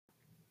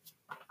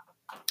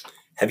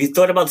Have you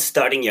thought about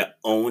starting your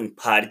own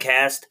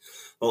podcast?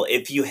 Well,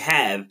 if you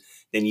have,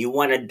 then you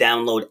want to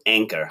download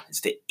Anchor.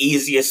 It's the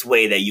easiest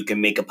way that you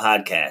can make a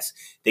podcast.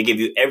 They give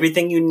you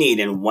everything you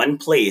need in one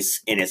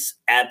place, and it's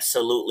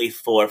absolutely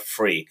for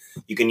free.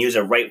 You can use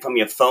it right from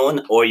your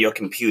phone or your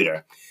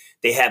computer.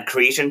 They have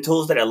creation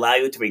tools that allow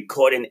you to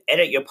record and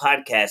edit your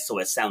podcast so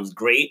it sounds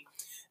great.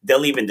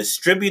 They'll even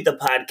distribute the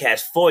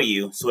podcast for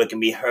you so it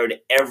can be heard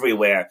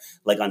everywhere,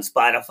 like on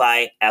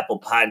Spotify, Apple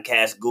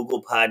Podcasts,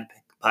 Google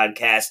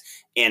Podcasts,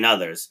 and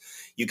others.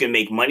 You can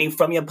make money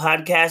from your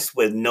podcast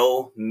with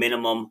no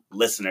minimum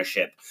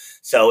listenership.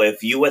 So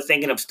if you were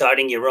thinking of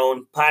starting your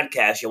own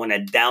podcast, you want to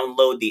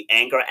download the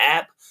Anchor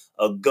app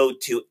or go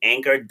to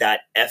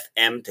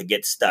anchor.fm to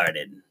get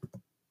started.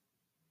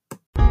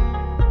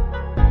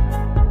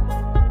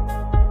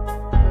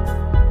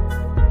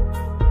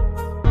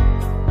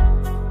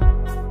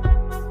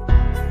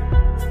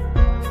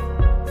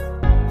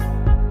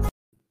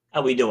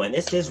 How we doing?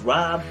 This is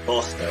Rob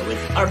Foster with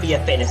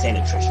RBF Fitness and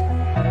Nutrition.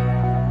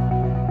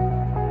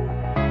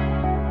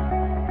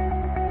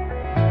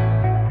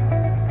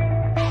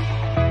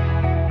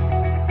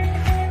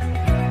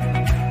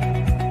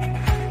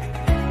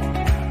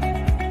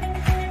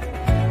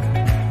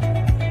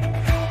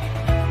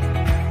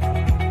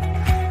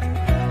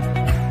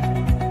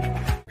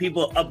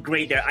 People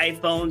upgrade their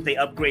iPhones, they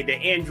upgrade their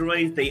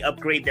Androids, they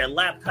upgrade their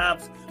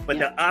laptops, but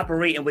they're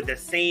operating with the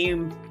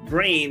same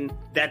brain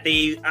that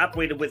they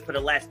operated with for the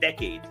last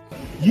decade.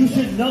 You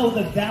should know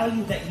the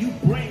value that you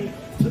bring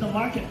to the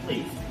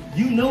marketplace.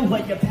 You know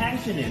what your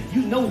passion is.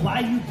 You know why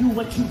you do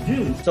what you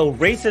do. So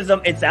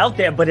racism, it's out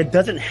there, but it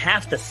doesn't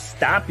have to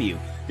stop you.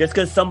 Just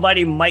because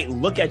somebody might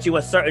look at you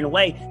a certain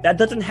way, that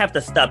doesn't have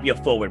to stop your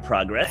forward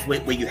progress.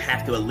 Where you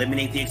have to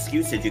eliminate the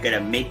excuses. You got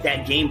to make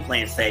that game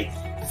plan, say,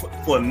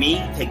 for me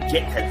to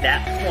get to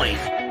that point.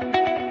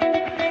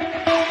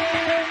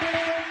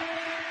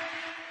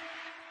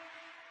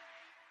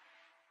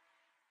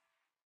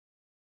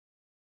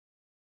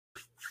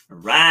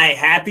 Right,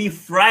 happy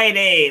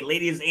Friday,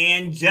 ladies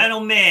and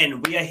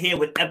gentlemen. We are here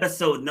with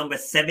episode number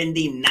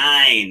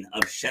 79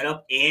 of Shut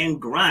Up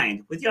and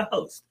Grind with your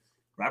host,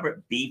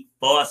 Robert B.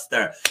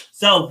 Foster.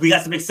 So we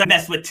got some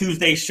excitement. Mess with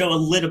Tuesday's show a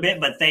little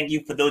bit, but thank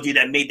you for those of you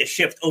that made the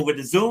shift over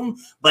to Zoom.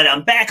 But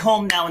I'm back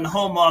home now in the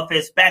home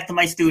office, back to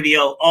my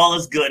studio. All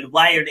is good,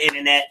 wired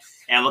internet,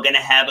 and we're going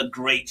to have a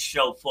great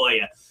show for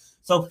you.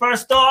 So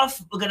first off,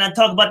 we're going to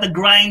talk about the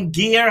grind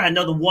gear. I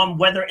know the warm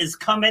weather is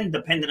coming,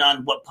 depending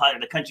on what part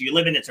of the country you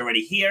live in. It's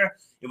already here.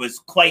 It was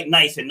quite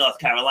nice in North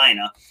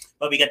Carolina.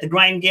 But we got the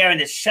grind gear, and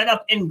it's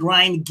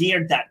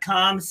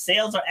shutupandgrindgear.com.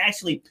 Sales are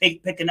actually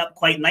picking up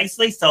quite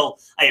nicely, so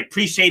I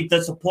appreciate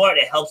the support.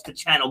 It helps the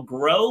channel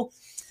grow.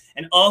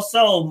 And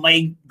also,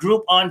 my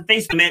group on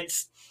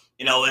Facebook,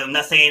 you know, I'm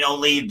not saying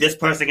only this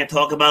person can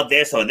talk about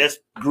this or this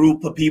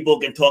group of people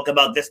can talk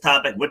about this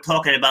topic. We're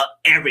talking about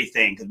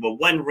everything because we're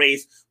one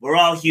race. We're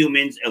all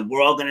humans, and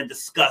we're all going to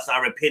discuss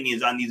our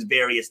opinions on these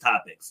various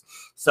topics.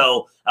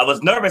 So I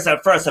was nervous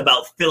at first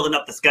about filling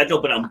up the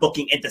schedule, but I'm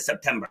booking into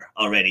September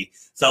already.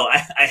 So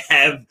I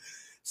have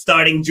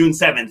starting June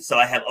 7th. So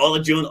I have all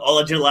of June, all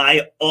of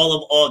July, all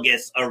of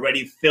August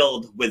already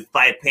filled with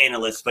 5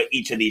 panelists for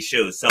each of these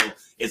shows. So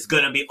it's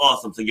going to be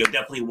awesome. So you'll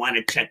definitely want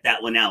to check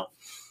that one out.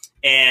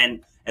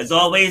 And as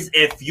always,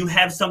 if you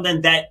have something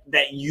that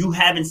you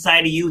have inside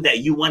of you that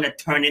you want to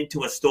turn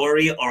into a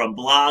story or a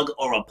blog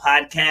or a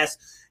podcast,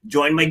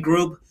 join my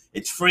group.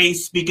 It's free.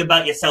 Speak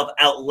about yourself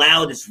out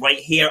loud. It's right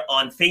here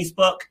on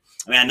Facebook.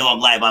 I mean, I know I'm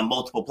live on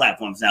multiple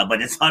platforms now,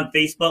 but it's on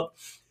Facebook.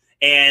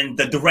 And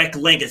the direct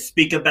link is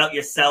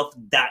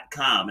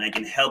speakaboutyourself.com. And I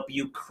can help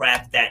you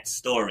craft that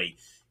story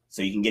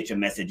so you can get your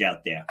message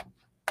out there.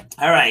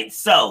 All right.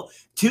 So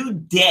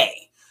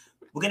today,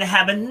 we're going to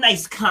have a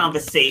nice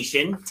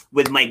conversation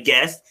with my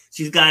guest.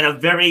 She's got a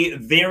very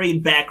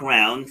varied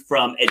background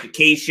from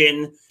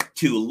education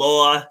to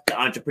law to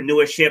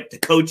entrepreneurship to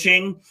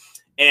coaching.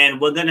 And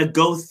we're going to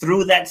go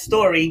through that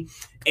story.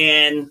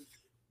 And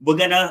we're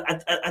going to,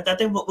 I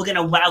think we're going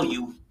to wow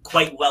you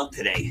quite well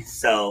today.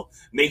 So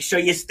make sure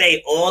you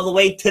stay all the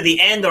way to the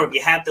end, or if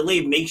you have to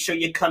leave, make sure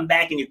you come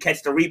back and you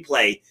catch the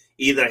replay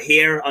either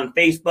here on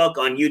Facebook,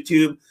 on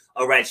YouTube,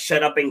 or at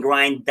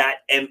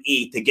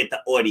shutupandgrind.me to get the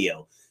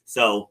audio.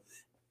 So,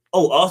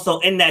 also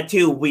in that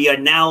too, we are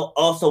now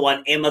also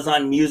on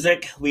Amazon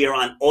Music. We are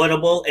on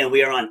Audible, and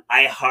we are on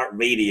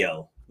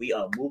iHeartRadio. We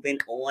are moving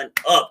on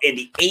up, and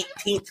the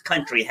 18th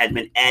country has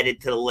been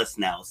added to the list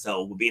now.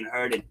 So we're being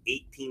heard in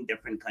 18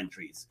 different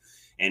countries.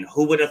 And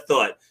who would have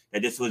thought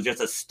that this was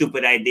just a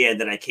stupid idea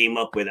that I came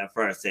up with at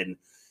first, and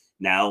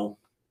now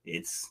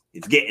it's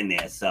getting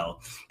there. So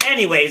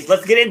anyways,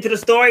 let's get into the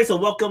story. So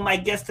welcome my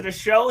guest to the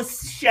show,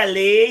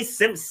 Shelly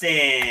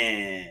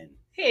Simpson.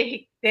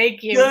 Hey,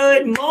 thank you.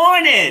 Good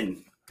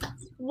morning.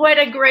 What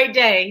a great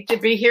day to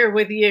be here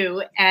with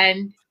you.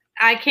 And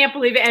I can't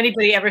believe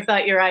anybody ever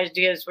thought your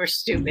ideas were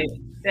stupid.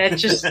 That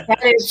is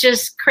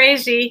just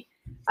crazy.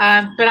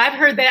 But I've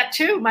heard that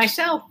too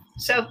myself.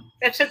 So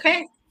that's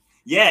okay.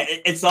 Yeah,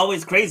 it's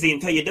always crazy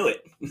until you do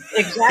it.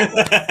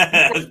 Exactly.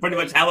 That's pretty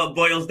much how it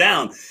boils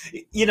down.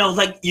 You know,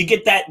 like you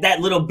get that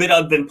little bit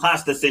of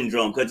imposter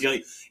syndrome because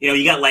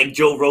you got like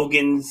Joe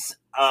Rogan's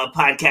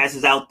podcast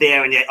is out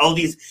there, and all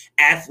these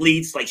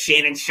athletes like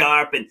Shannon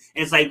Sharp, and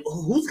it's like,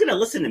 who's gonna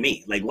listen to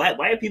me? Like, why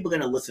are people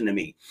gonna listen to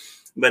me?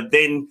 But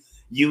then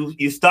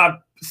you start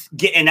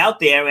getting out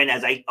there, and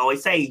as I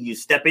always say, you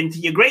step into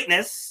your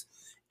greatness.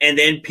 And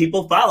then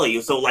people follow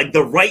you. So like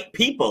the right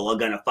people are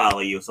going to follow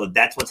you. So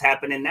that's what's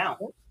happening now.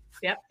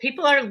 Yeah.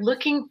 People are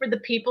looking for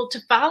the people to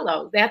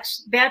follow.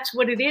 That's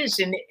what it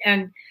is.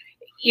 And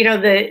you know,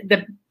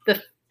 the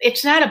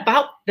it's not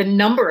about the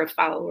number of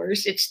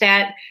followers. It's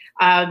that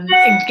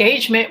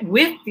engagement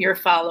with your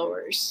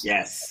followers.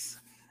 Yes.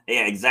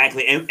 Yeah,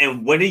 exactly.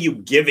 And what are you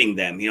giving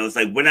them? You know, it's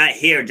like, we're not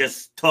here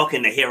just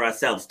talking to hear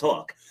ourselves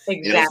talk.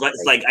 Exactly. You know,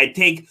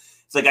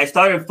 it's like I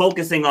started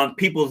focusing on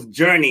people's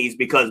journeys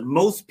because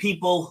most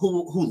people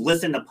who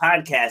listen to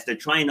podcasts are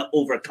trying to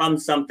overcome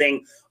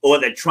something or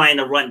they're trying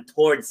to run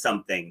towards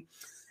something.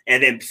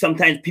 And then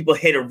sometimes people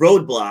hit a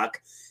roadblock.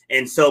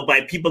 And so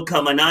by people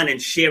coming on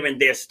and sharing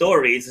their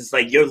stories, it's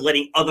like you're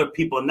letting other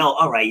people know,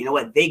 all right, you know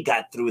what? They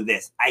got through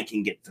this. I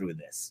can get through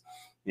this.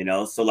 You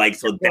know, so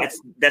that's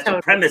the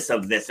premise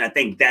of this. And I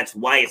think that's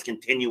why it's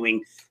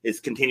continuing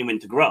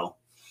to grow.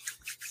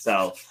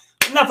 So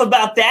enough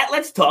about that.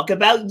 Let's talk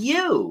about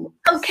you.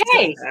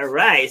 Okay. All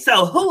right.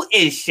 So who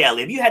is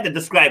Shelly? If you had to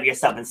describe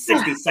yourself in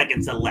 60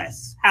 seconds or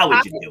less, how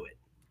would you do it?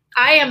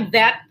 I am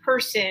that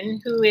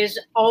person who is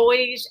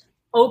always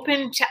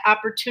open to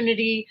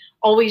opportunity,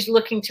 always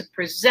looking to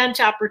present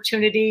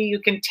opportunity. You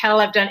can tell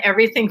I've done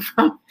everything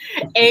from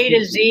A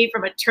to Z,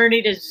 from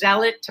attorney to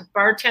zealot to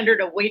bartender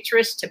to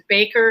waitress to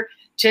baker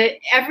to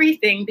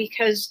everything,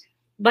 because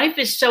life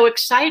is so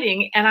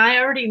exciting. And I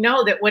already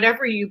know that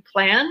whatever you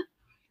plan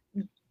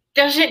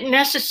doesn't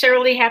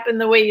necessarily happen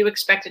the way you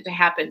expect it to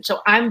happen. So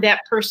I'm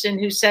that person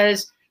who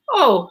says,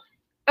 oh,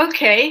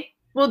 okay,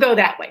 we'll go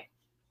that way.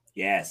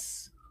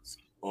 Yes. It's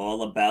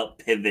all about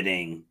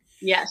pivoting.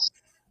 Yes.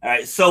 All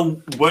right.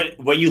 So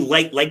were you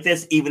like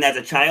this even as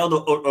a child,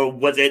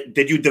 or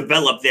did you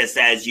develop this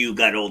as you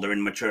got older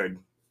and matured?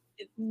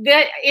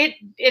 That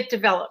it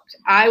developed.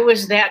 I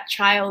was that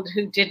child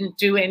who didn't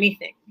do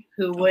anything,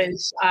 who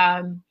was,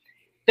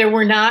 there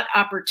were not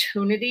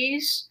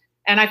opportunities.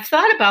 And I've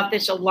thought about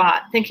this a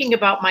lot, thinking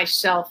about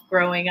myself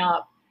growing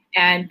up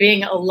and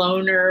being a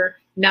loner,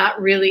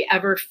 not really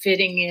ever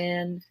fitting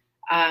in.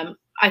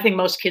 I think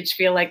most kids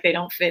feel like they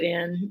don't fit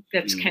in.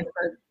 That's kind of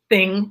a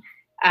thing.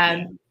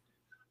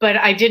 But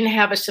I didn't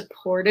have a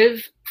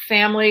supportive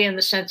family in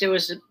the sense it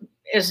was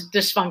as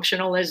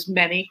dysfunctional as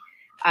many.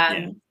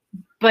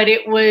 But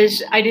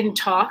I didn't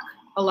talk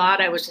a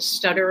lot. I was a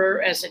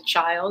stutterer as a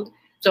child.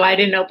 So I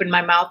didn't open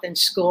my mouth in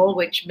school,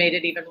 which made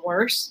it even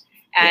worse.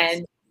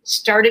 And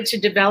started to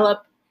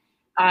develop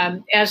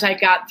as I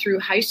got through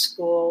high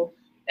school.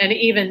 And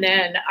even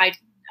then,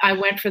 I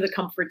went for the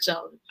comfort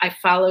zone. I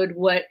followed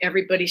what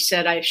everybody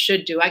said I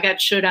should do. I got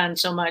should on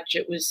so much.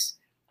 It was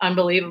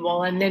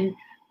unbelievable. And then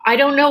I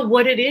don't know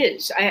what it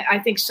is. I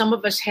think some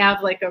of us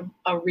have like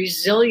a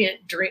resilient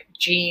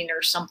gene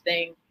or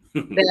something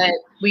that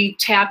we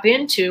tap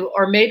into,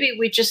 or maybe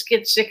we just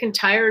get sick and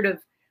tired of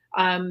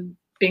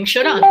being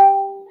shit on.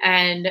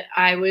 And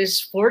I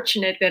was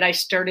fortunate that I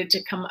started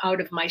to come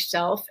out of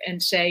myself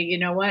and say, you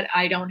know what,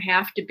 I don't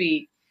have to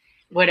be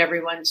what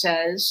everyone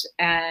says,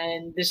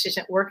 and this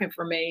isn't working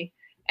for me,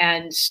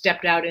 and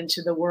stepped out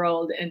into the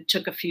world and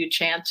took a few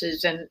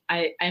chances, and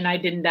I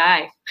didn't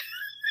die.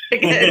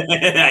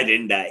 I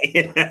didn't die.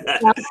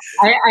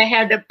 I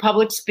had a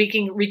public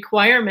speaking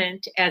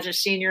requirement as a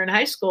senior in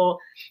high school,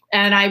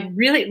 and I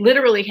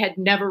literally had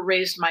never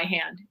raised my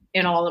hand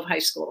in all of high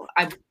school.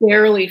 I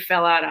barely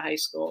fell out of high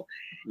school,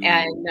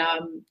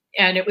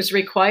 and it was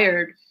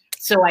required,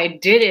 so I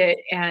did it,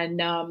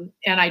 and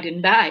I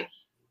didn't die.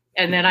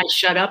 And then I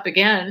shut up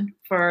again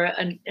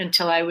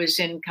until I was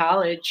in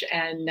college,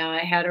 and I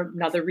had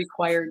another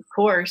required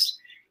course,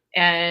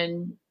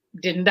 and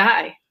didn't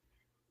die.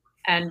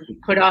 And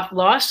put off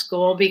law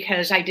school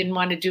because I didn't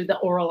want to do the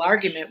oral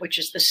argument, which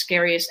is the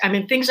scariest. I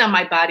mean, things on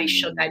my body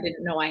shook I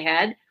didn't know I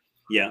had.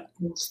 Yeah.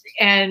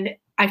 And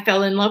I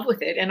fell in love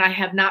with it, and I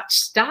have not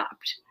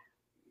stopped,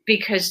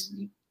 because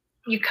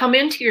you come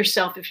into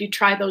yourself if you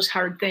try those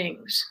hard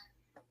things.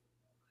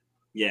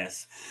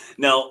 Yes.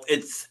 No,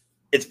 it's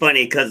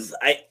funny because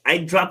I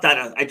dropped out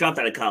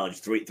of college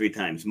three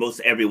times.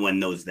 Most everyone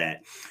knows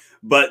that.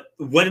 But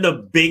one of the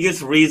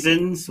biggest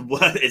reasons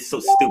it's so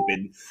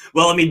stupid.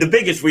 Well, I mean, the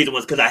biggest reason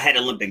was because I had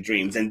Olympic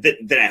dreams, and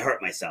then I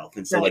hurt myself.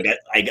 And so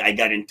I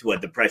got into a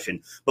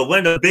depression. But one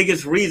of the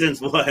biggest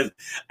reasons was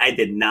I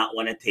did not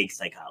want to take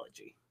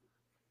psychology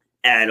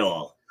at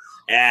all.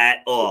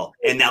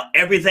 And now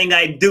everything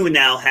I do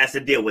now has to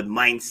deal with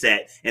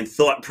mindset and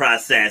thought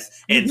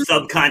process and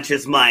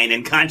subconscious mind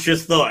and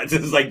conscious thoughts.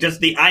 It's like just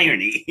the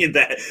irony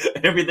that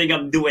everything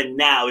I'm doing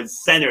now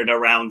is centered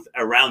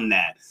around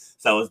that.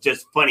 So it's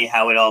just funny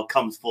how it all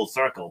comes full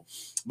circle.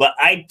 But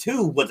I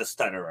too was a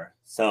stutterer.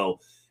 So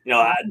You know,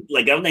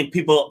 I don't think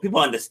people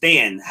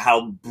understand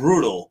how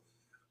brutal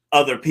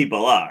other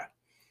people are.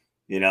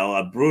 You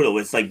know, brutal.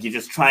 It's like you're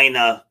just trying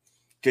to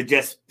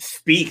just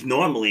speak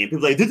normally, and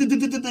people are like,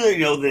 you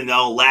know, they're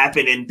all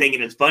laughing and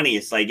thinking it's funny.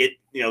 It's like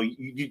you know,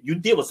 you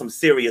deal with some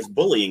serious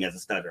bullying as a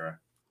stutterer.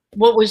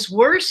 What was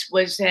worse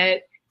was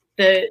that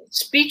the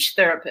speech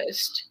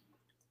therapist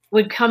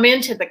would come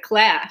into the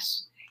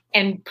class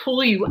and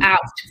pull you out.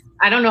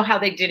 I don't know how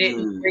they did it,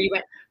 where you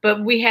went,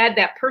 but we had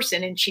that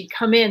person, and she'd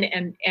come in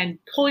and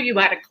pull you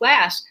out of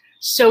class.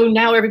 So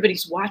now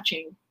everybody's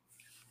watching,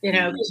 you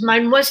know, because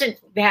mine wasn't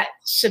that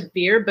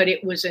severe, but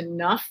it was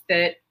enough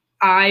that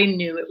I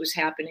knew it was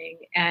happening,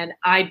 and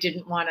I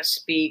didn't want to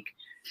speak.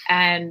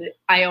 And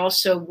I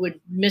also would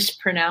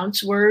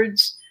mispronounce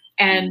words,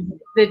 and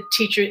the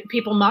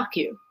people mock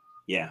you.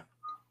 Yeah.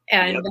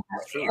 And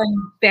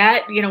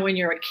that, you know, when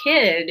you're a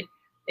kid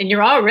and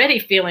you're already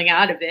feeling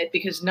out of it,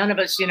 because none of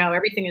us, you know,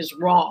 everything is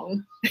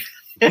wrong.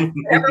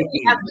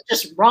 Everything is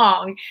just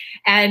wrong.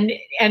 And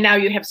now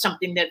you have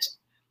something that's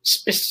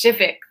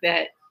specific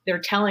that they're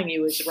telling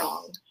you is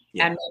wrong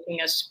and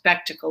making a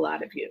spectacle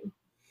out of you.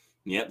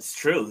 Yeah, it's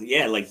true.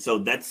 Yeah, like, so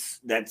that's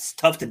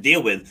tough to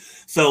deal with.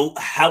 So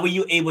how were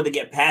you able to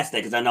get past that?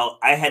 Because I know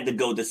I had to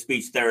go to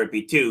speech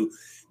therapy too.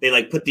 They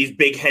like put these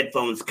big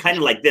headphones, kind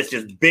of like this,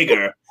 just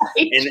bigger,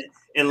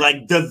 and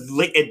like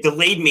it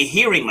delayed me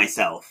hearing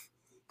myself,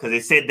 because they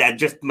said that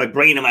just my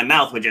brain and my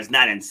mouth were just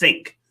not in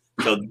sync.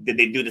 So did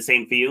they do the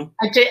same for you?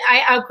 I did.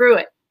 I outgrew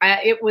it.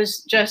 It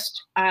was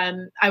just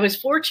I was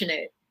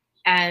fortunate,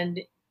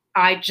 and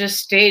I just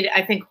stayed,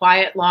 I think,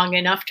 quiet long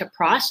enough to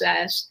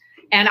process.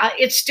 And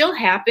it still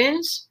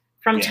happens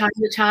from time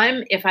to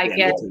time if I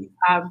get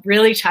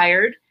really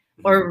tired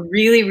or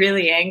really,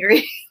 really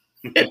angry.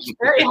 It's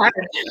very hard.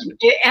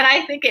 And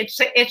I think it's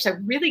a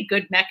really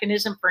good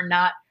mechanism for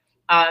not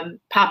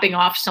popping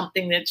off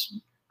something that's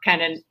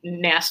kind of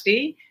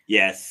nasty.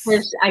 Yes.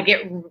 Because I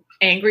get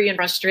angry and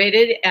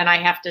frustrated, and I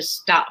have to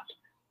stop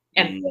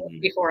and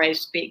think before I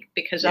speak,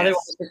 because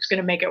otherwise it's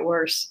going to make it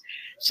worse.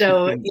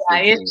 So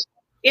yeah,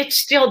 it's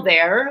still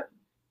there,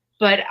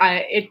 but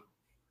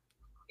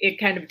it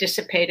kind of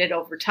dissipated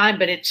over time.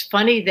 But it's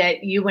funny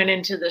that you went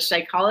into the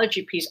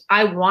psychology piece.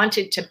 I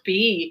wanted to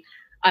be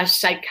a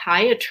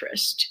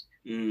psychiatrist.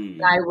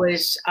 I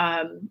was,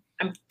 I'm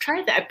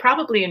trying to,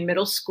 probably in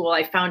middle school,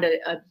 I found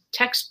a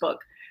textbook.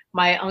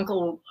 My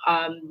uncle,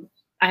 I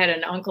had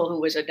an uncle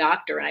who was a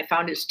doctor, and I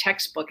found his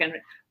textbook and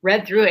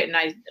read through it. And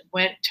I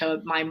went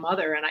to my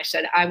mother and I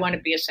said, I want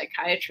to be a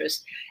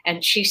psychiatrist.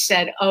 And she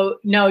said, oh,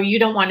 no, you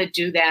don't want to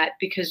do that,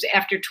 because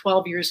after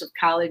 12 years of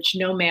college,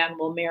 no man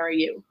will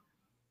marry you.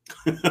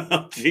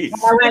 Oh, geez.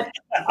 I went,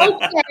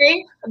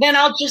 okay, then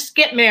I'll just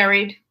get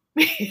married.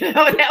 You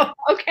know,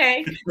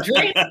 okay.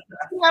 Dream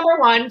number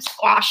one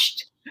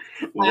squashed.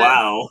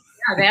 Wow.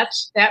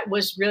 That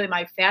was really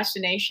my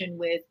fascination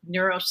with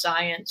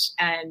neuroscience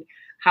and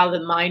how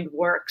the mind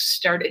works.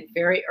 Started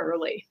very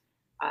early.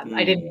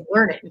 I didn't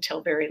learn it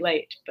until very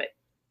late, but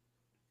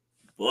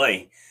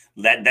boy,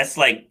 that's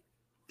like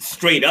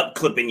straight up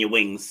clipping your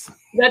wings.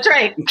 That's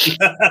right.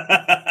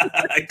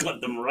 I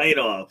clipped them right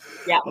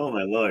off. Yeah. Oh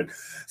my Lord.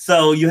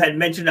 So you had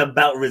mentioned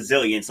about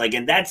resilience, like,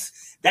 and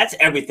that's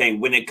everything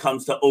when it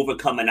comes to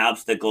overcoming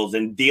obstacles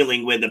and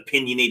dealing with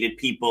opinionated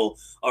people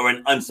or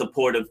an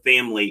unsupportive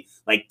family.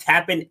 Like,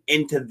 tapping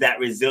into that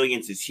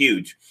resilience is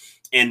huge.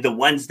 And the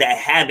ones that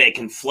have it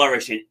can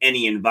flourish in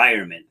any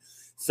environment.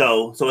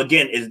 So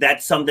again, is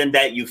that something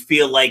that you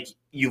feel like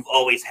you've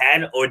always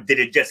had, or did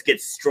it just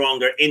get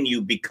stronger in you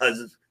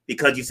because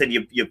you said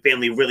your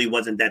family really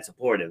wasn't that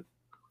supportive?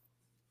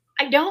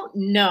 I don't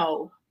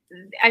know.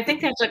 I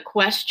think that's a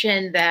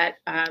question that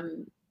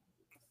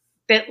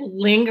that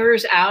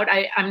lingers out.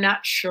 I'm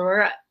not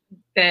sure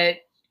that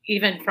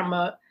even from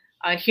a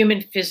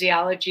human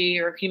physiology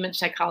or human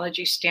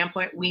psychology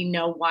standpoint, we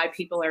know why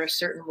people are a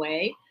certain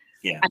way.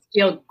 Yeah. I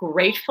feel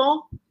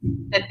grateful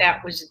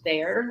that was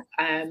there.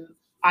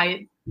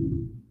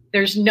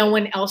 There's no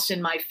one else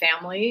in my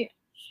family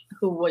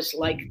who was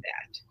like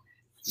that.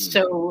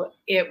 So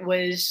it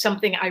was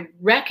something I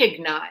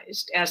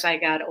recognized as I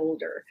got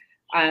older.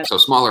 So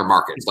smaller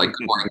markets like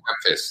Good Morning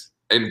Memphis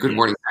and Good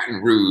Morning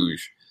Baton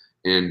Rouge.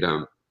 And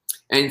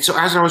so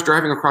as I was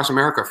driving across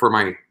America for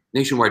my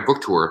nationwide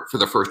book tour for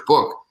the first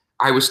book,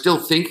 I was still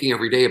thinking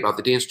every day about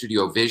the dance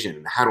studio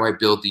vision. How do I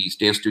build these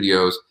dance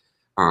studios?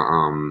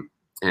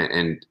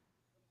 And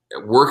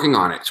working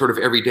on it sort of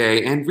every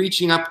day, and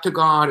reaching up to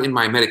God in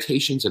my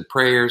meditations and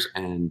prayers,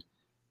 and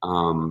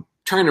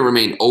trying to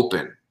remain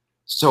open.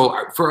 So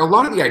for a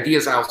lot of the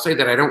ideas, I'll say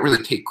that I don't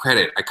really take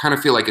credit. I kind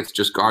of feel like it's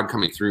just God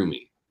coming through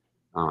me.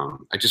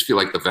 I just feel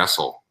like the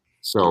vessel.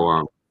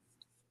 So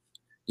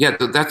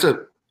that's a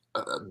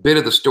bit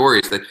of the story.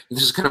 Is that this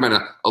has kind of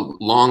been a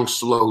long,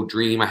 slow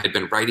dream. I had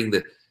been writing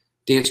the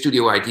dance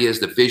studio ideas,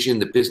 the vision,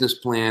 the business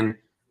plan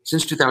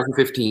since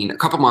 2015, a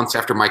couple months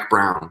after Mike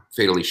Brown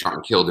fatally shot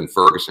and killed in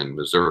Ferguson,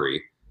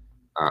 Missouri.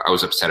 I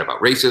was upset about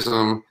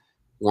racism,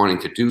 wanting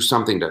to do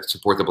something to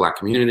support the Black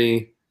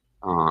community,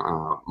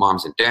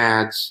 moms and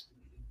dads.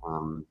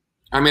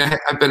 I mean,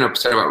 I've been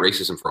upset about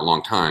racism for a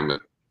long time,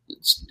 but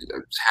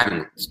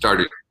having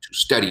started to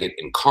study it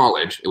in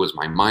college, it was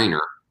my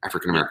minor,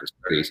 African American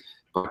Studies.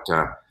 But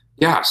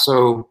yeah,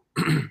 so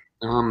it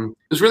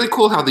was really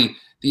cool how the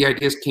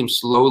ideas came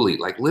slowly,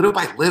 like little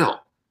by little,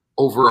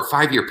 over a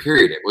 5-year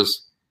period. It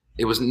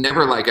was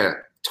never like a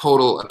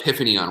total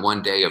epiphany on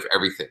one day of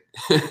everything.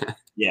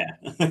 Yeah.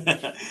 All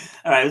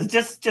right. I was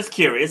just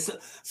curious.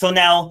 So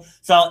now,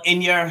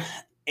 in your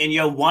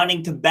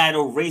wanting to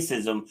battle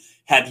racism,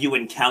 have you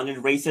encountered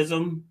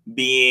racism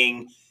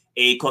being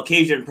a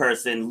Caucasian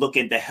person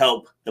looking to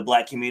help the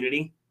Black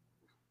community?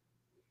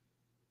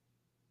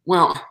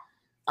 Well,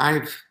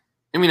 I've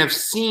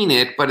seen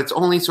it, but it's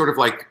only sort of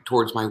like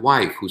towards my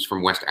wife, who's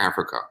from West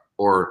Africa,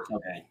 or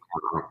okay.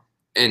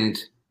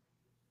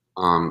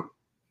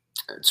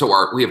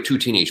 So we have 2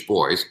 teenage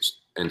boys,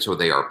 and so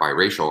they are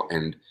biracial,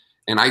 and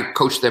I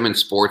coached them in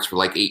sports for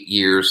like 8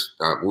 years.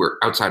 We're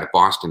outside of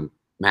Boston,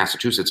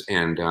 Massachusetts,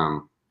 and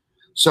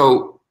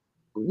so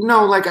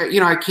no, like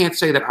I can't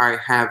say that I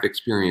have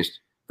experienced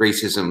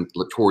racism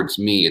towards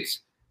me. It's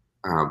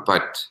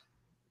but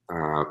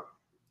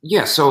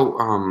yeah.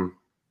 So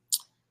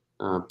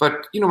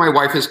but my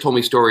wife has told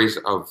me stories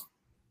of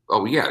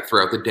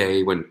throughout the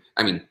day when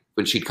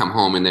she'd come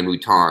home and then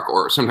we'd talk,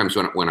 or sometimes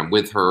when I'm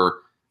with her.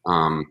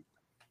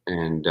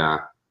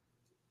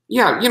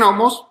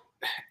 Most,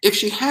 if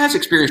she has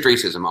experienced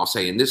racism, I'll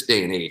say in this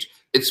day and age,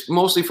 it's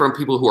mostly from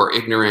people who are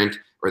ignorant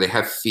or they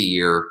have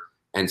fear.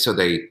 And so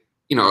they,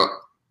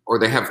 or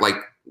they have like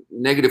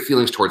negative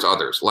feelings towards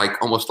others,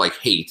 like almost like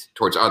hate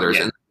towards others.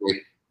 Yeah.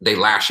 And they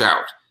lash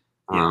out.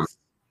 Yes.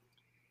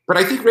 But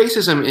I think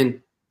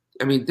racism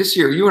this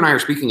year, you and I are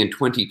speaking in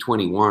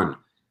 2021.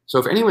 So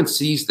if anyone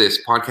sees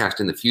this podcast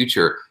in the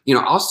future,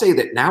 I'll say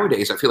that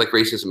nowadays I feel like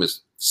racism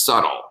is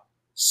subtle.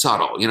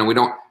 We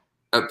don't,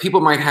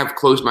 people might have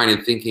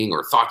closed-minded thinking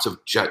or thoughts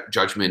of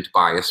judgment,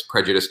 bias,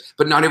 prejudice,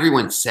 but not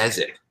everyone says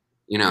it.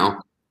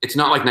 It's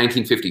not like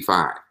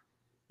 1955.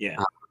 Yeah.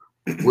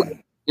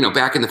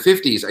 Back in the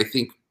 50s, I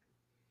think,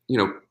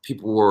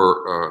 people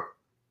were,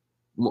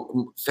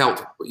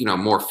 felt,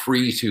 more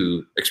free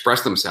to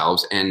express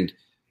themselves and,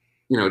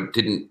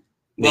 didn't.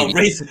 Well,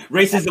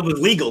 racism was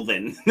legal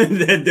then.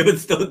 there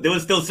was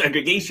still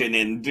segregation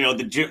and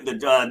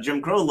the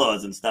Jim Crow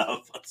laws and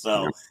stuff.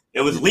 So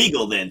it was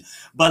legal then.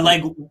 But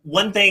like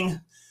one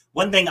thing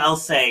I'll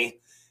say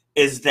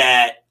is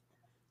that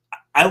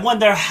I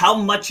wonder how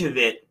much of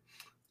it.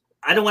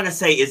 I don't want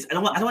to use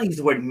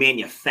the word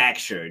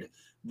manufactured,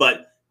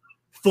 but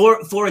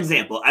for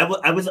example,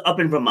 I was up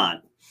in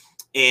Vermont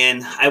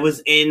and I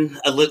was in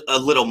a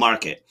little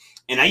market.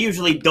 And I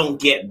usually don't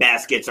get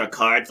baskets or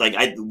carts. Like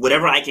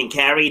whatever I can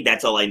carry,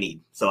 that's all I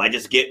need. So I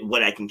just get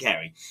what I can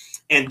carry.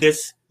 And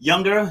this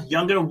younger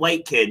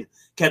white kid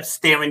kept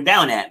staring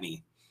down at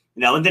me,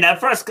 And then at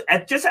first,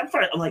 I'm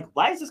like,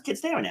 why is this kid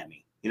staring at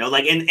me? And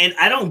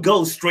I don't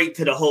go straight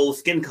to the whole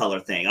skin color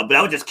thing, but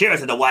I was just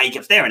curious as to why he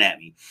kept staring at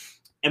me.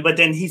 But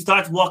then he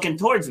starts walking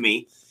towards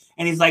me,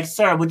 and he's like,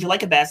 "Sir, would you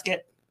like a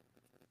basket?"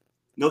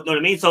 Know what I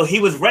mean? So he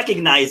was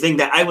recognizing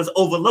that I was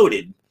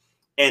overloaded.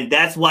 And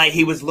that's why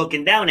he was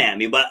looking down at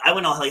me. But I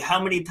don't know, like,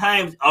 how many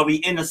times are we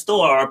in a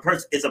store, or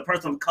is a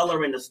person of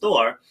color in the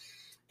store,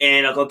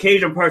 and a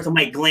Caucasian person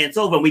might glance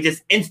over, and we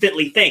just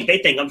instantly think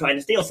I'm trying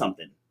to steal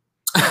something.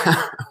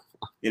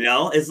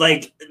 It's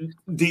like,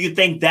 do you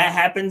think that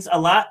happens a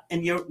lot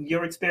in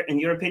your experience, in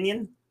your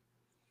opinion?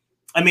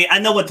 I mean, I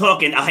know we're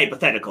talking a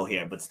hypothetical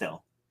here, but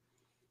still.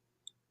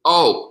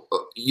 Oh,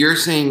 you're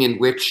saying in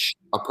which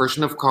a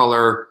person of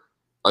color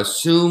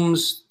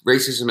assumes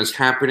racism is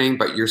happening,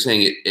 but you're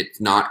saying it's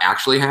not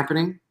actually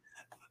happening?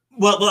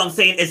 Well, I'm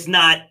saying it's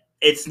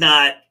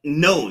not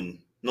known.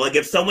 Like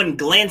if someone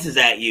glances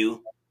at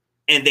you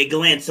and they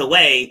glance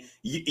away,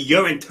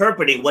 you're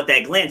interpreting what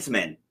that glance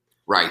meant.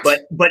 Right.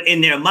 But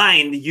in their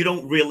mind, you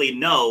don't really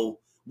know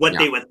what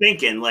they were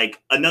thinking.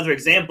 Like another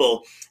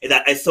example is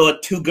that I saw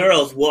 2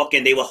 girls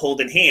walking, they were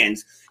holding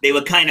hands. They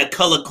were kind of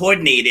color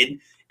coordinated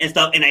and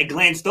stuff. And I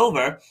glanced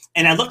over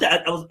and I looked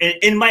at,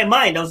 in my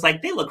mind, I was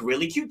like, they look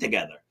really cute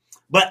together.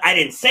 But I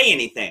didn't say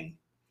anything.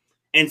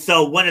 And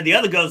so one of the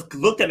other girls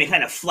looked at me,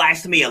 kind of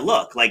flashed me a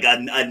look, like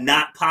a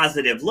not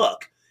positive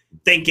look,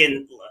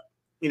 thinking,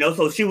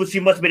 so she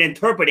must have been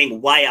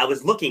interpreting why I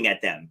was looking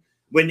at them.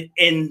 When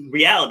in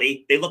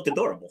reality, they looked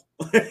adorable.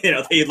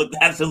 They looked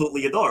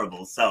absolutely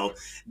adorable. So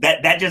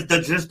that just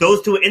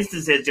those 2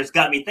 instances just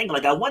got me thinking,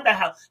 like, I wonder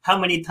how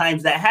many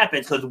times that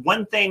happens. Because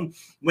one thing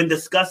when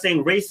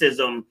discussing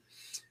racism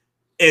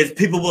is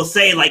people will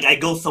say, like, I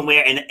go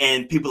somewhere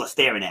and people are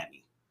staring at me.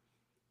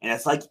 And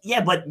it's like,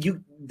 yeah, but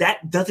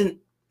that doesn't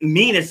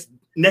mean it's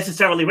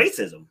necessarily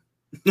racism.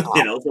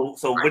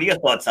 So what are your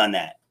thoughts on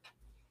that?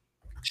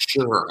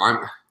 Sure.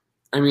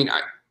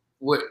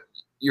 What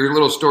your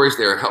little stories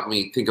there help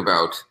me think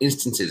about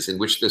instances in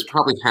which this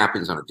probably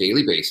happens on a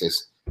daily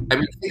basis.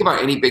 Think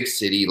about any big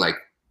city like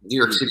New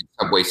York City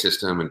subway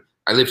system. And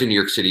I lived in New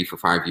York City for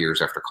 5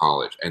 years after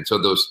college. And so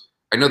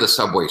I know the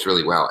subways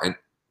really well. And,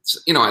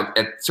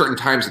 at certain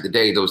times of the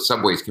day, those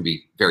subways can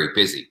be very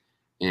busy.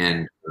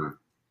 And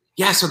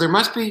yeah, so there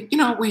must be,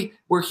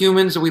 we're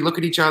humans and we look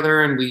at each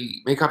other and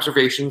we make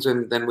observations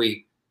and then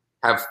we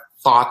have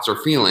thoughts or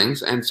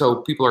feelings. And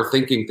so people are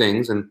thinking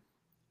things and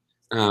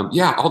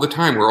all the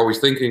time we're always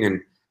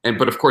thinking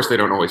but of course they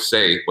don't always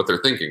say what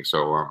they're thinking.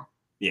 So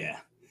yeah.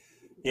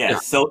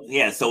 So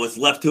it's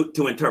left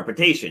to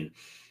interpretation,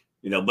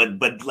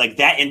 but like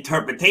that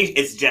interpretation,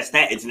 it's just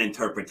that, it's an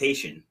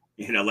interpretation,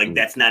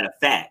 that's not a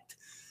fact.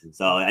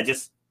 So I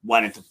just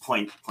wanted to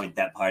point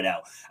that part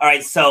out. All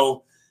right.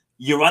 So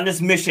you're on this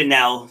mission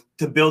now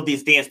to build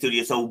these dance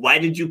studios. So why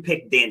did you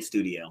pick Dance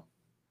Studio?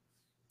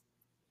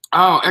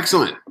 Oh,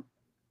 excellent.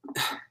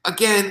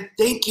 Again,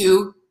 thank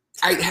you.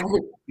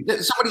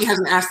 Somebody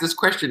hasn't asked this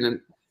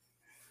question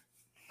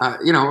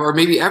and, or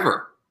maybe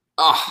ever.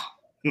 Oh,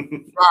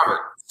 Robert,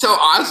 so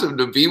awesome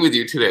to be with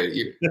you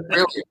today.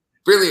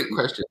 Brilliant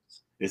questions.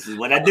 This is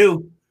what I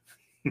do.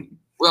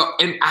 Well,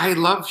 and I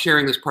love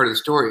sharing this part of the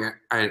story.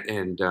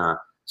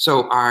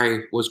 So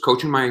I was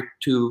coaching my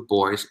two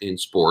boys in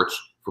sports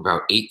for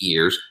about 8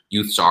 years,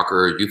 youth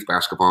soccer, youth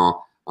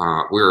basketball.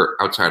 We're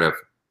outside of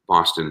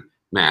Boston,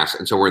 Mass,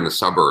 and so we're in the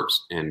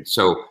suburbs. And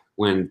so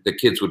when the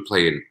kids would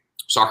play in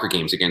soccer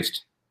games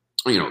against,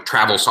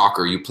 travel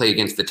soccer, you play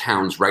against the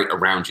towns right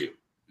around you.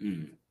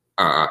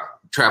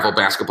 Travel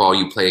basketball,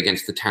 you play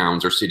against the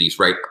towns or cities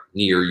right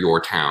near your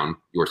town,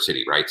 your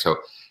city, right? So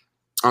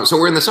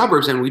we're in the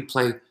suburbs and we'd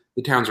play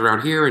the towns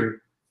around here. And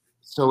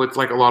so it's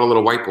like a lot of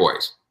little white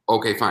boys.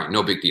 Okay, fine,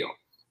 no big deal.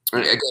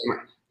 And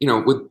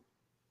again, with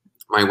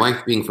my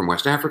wife being from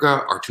West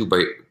Africa, our two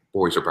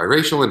boys are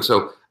biracial. And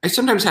so I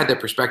sometimes had that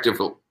perspective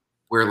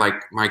where like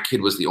my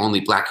kid was the only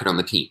black kid on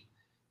the team.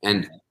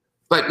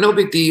 But no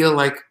big deal.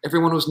 Like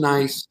everyone was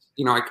nice.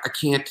 I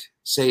can't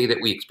say that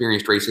we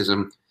experienced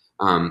racism.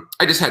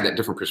 I just had that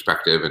different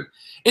perspective. And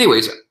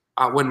anyways,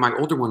 when my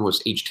older one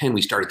was age 10,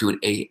 we started doing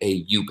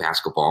AAU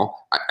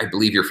basketball. I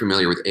believe you're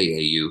familiar with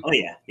AAU. Oh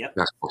yeah. Yep.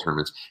 Basketball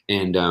tournaments.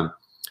 And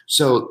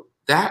so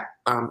that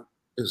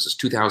it was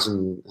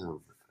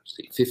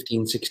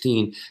 2015,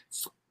 16,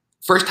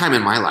 first time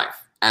in my life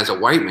as a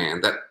white man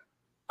that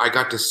I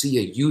got to see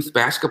a youth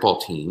basketball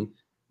team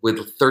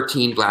with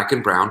 13 black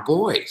and brown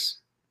boys.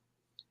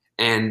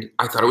 And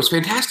I thought it was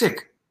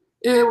fantastic.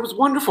 It was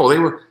wonderful. They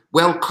were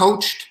well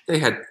coached. They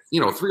had,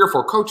 3 or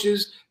 4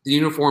 coaches. The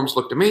uniforms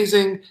looked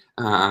amazing.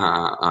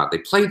 They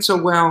played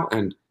so well.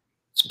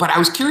 But I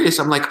was curious.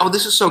 I'm like, oh,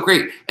 this is so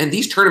great. And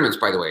these tournaments,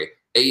 by the way,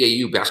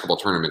 AAU basketball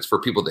tournaments, for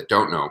people that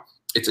don't know,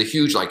 it's a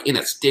huge, like in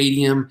a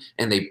stadium,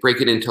 and they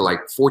break it into like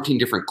 14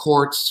 different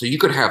courts. So you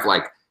could have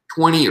like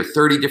 20 or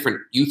 30 different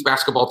youth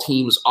basketball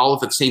teams, all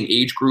of the same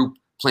age group,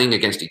 playing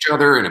against each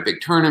other in a big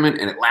tournament,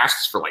 and it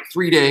lasts for like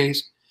 3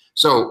 days.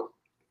 So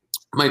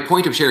my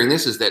point of sharing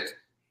this is that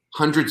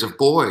hundreds of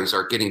boys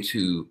are getting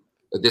to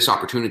this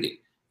opportunity.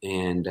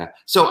 And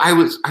so I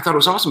thought it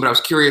was awesome, but I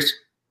was curious,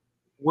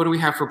 what do we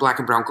have for black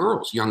and brown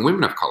girls, young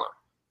women of color?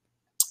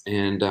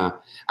 And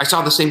I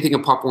saw the same thing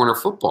in Pop Warner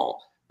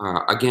football.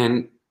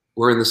 Again,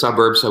 we're in the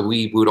suburbs, so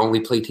we would only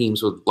play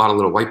teams with a lot of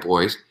little white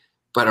boys.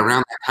 But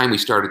around that time, we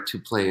started to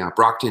play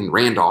Brockton,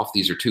 Randolph.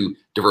 These are two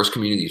diverse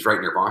communities right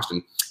near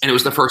Boston. And it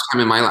was the first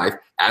time in my life,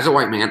 as a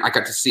white man, I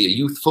got to see a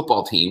youth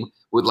football team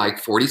with like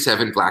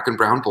 47 black and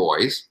brown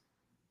boys.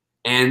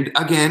 And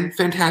again,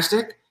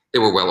 fantastic. They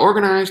were well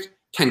organized,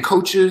 10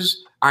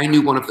 coaches. I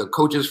knew one of the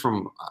coaches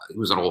from, he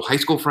was an old high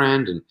school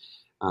friend.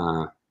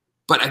 And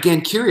but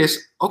again, curious,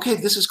 okay,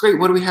 this is great.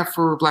 What do we have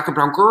for black and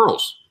brown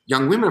girls,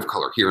 young women of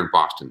color here in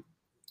Boston?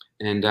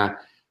 And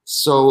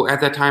so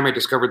at that time, I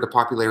discovered the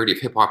popularity of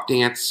hip hop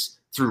dance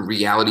through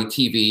reality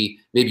TV.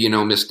 Maybe you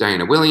know Miss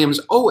Diana Williams.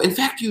 Oh, in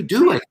fact, you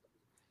do.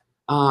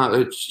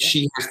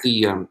 She has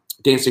the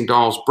Dancing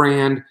Dolls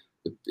brand,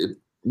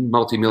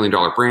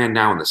 multi-million-dollar brand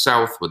now in the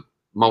South with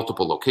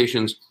multiple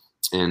locations.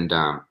 And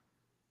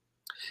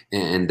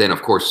then,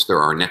 of course,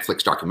 there are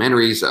Netflix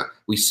documentaries.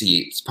 We see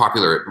it's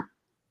popular at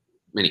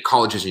many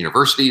colleges and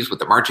universities with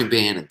the marching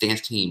band and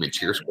dance team and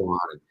cheer squad.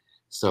 And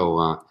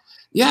so,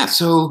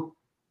 so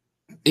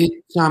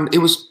it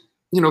was,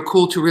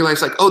 cool to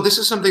realize like, oh, this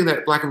is something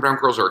that black and brown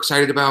girls are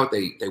excited about.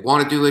 They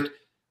want to do it.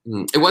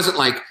 It wasn't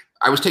like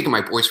I was taking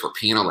my boys for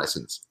piano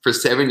lessons for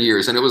 7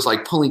 years and it was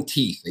like pulling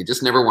teeth. They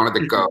just never wanted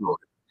to go.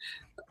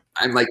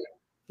 I'm like,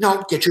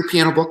 no, get your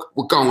piano book.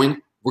 We're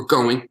going,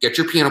 get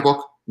your piano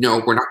book.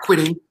 No, we're not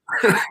quitting.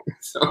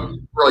 So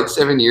for like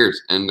 7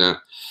 years. And,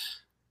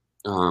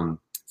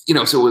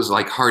 so it was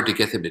like hard to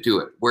get them to do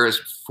it. Whereas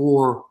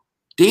for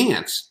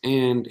dance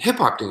and hip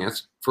hop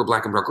dance for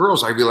black and brown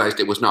girls, I realized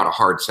it was not a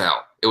hard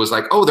sell. It was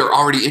like, oh, they're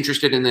already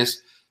interested in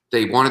this.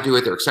 They want to do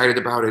it. They're excited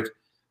about it.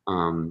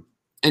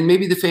 And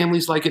maybe the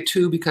families like it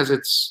too, because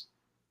it's,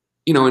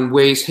 in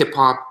ways hip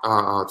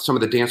hop, some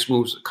of the dance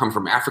moves come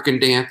from African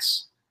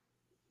dance.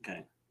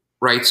 Okay.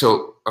 Right.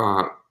 So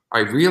I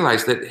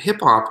realized that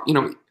hip hop,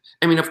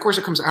 of course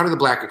it comes out of the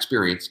black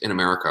experience in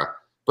America,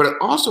 but it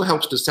also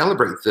helps to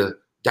celebrate the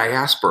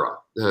diaspora,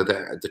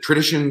 the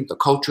tradition, the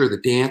culture, the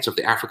dance of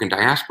the African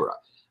diaspora,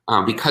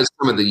 because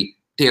some of the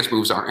dance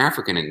moves are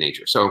African in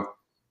nature. So,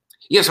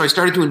 so I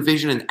started to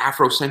envision an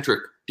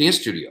Afrocentric dance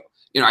studio,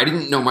 I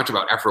didn't know much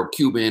about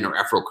Afro-Cuban or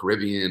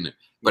Afro-Caribbean,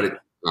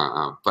 but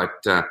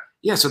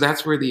yeah, so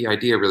that's where the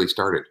idea really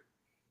started.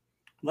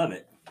 Love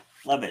it.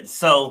 Love it.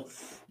 So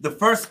the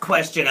first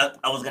question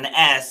I was going to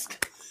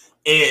ask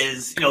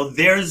is,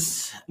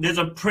 there's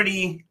a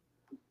pretty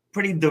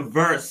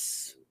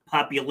diverse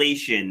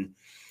population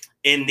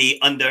in the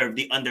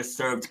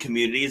underserved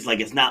communities. Like,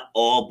 it's not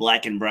all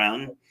Black and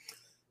brown.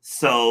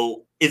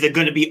 So is it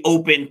going to be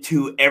open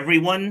to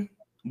everyone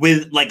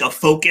with like a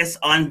focus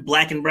on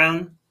Black and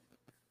brown?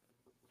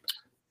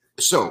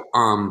 So,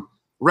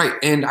 right.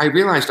 And I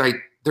realized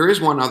there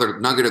is one other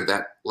nugget of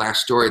that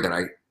last story that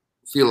I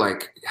feel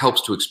like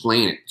helps to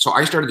explain it. So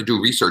I started to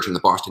do research in the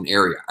Boston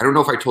area. I don't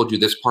know if I told you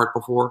this part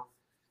before.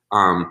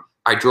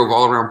 I drove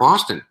all around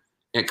Boston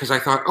because I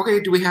thought, okay,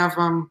 do we have,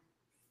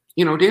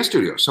 dance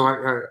studios? So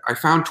I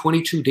found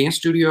 22 dance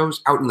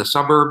studios out in the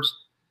suburbs,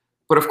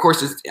 but of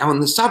course it's out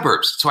in the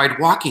suburbs. So I'd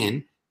walk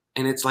in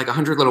and it's like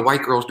 100 little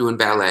white girls doing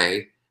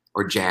ballet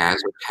or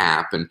jazz or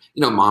tap, and,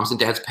 moms and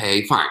dads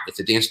pay, fine. It's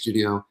a dance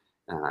studio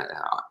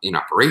in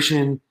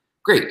operation.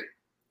 Great.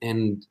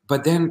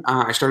 But then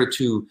I started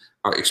to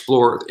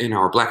explore in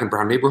our Black and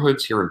brown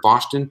neighborhoods here in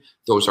Boston.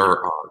 Those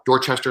are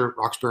Dorchester,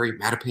 Roxbury,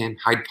 Mattapan,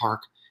 Hyde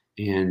Park.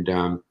 And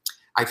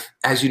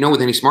as you know,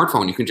 with any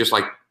smartphone, you can just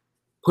like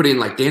put in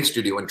like dance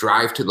studio and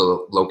drive to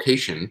the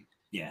location.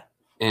 Yeah.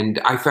 And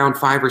I found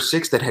 5 or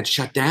 6 that had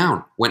shut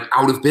down, went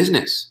out of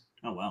business.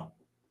 Oh, wow.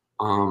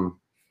 So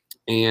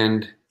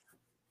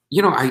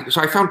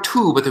I found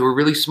 2, but they were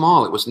really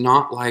small. It was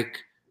not like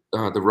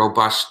the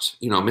robust,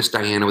 Miss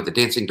Diana with the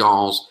dancing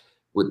dolls,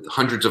 with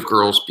hundreds of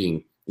girls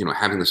being,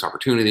 having this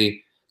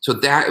opportunity. So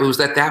it was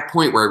at that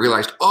point where I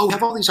realized, we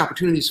have all these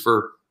opportunities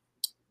for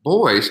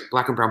boys,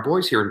 Black and brown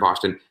boys here in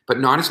Boston, but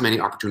not as many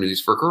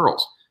opportunities for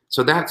girls.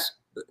 So that's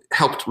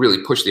helped really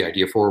push the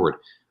idea forward.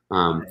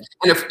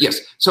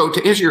 So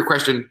to answer your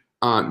question,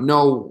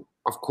 no,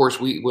 of course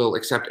we will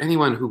accept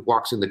anyone who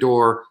walks in the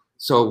door.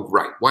 So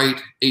right,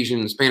 white,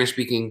 Asian, Spanish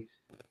speaking,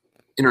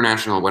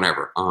 international,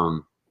 whatever.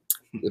 But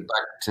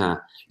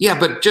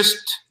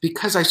just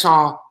because I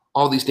saw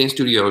all these dance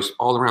studios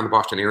all around the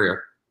Boston area,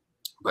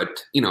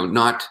 but,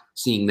 not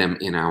seeing them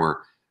in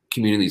our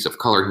communities of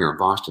color here in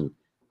Boston,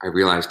 I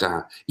realized,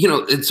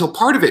 and so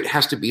part of it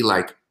has to be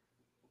like,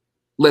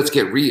 let's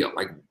get real.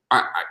 Like,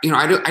 I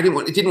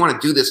didn't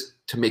want to do this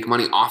to make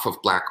money off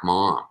of Black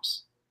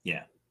moms.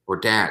 Yeah. Or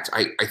dads.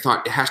 I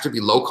thought it has to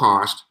be low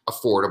cost,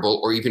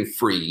 affordable, or even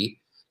free.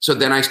 So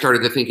then I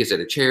started to think, is it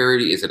a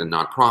charity? Is it a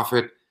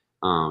nonprofit?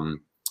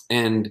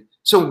 And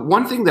so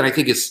one thing that I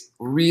think is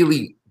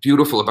really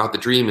beautiful about the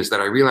dream is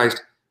that I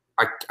realized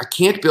I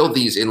can't build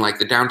these in like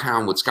the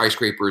downtown with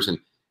skyscrapers, and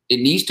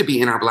it needs to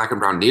be in our Black and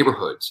brown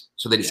neighborhoods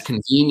so that it's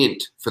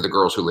convenient for the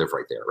girls who live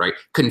right there, right?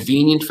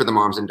 Convenient for the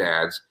moms and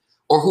dads,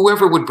 or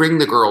whoever would bring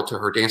the girl to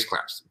her dance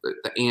class,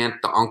 the aunt,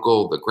 the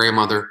uncle, the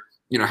grandmother.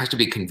 It has to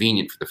be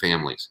convenient for the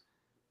families.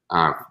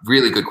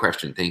 Really good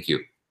question. Thank you.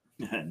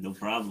 No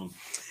problem.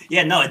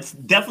 Yeah, no, it's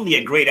definitely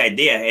a great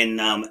idea. And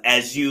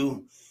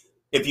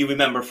if you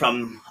remember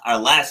from our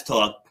last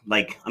talk,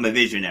 like, I'm a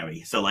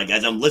visionary. So like,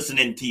 as I'm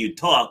listening to you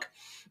talk,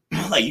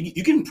 like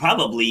you can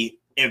probably,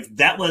 if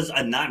that was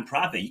a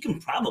nonprofit, you can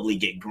probably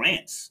get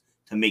grants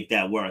to make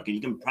that work, and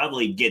you can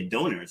probably get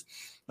donors.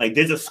 Like,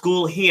 there's a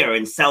school here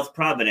in South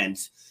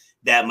Providence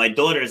that my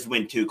daughters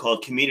went to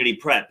called Community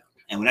Prep.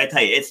 And when I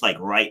tell you, it's like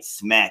right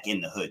smack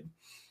in the hood.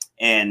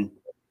 And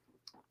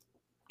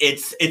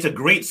it's a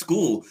great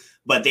school,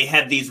 but they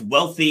have these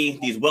wealthy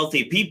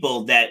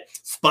people that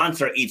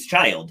sponsor each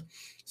child.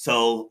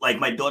 So like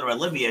my daughter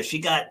Olivia, she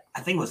got,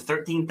 I think it was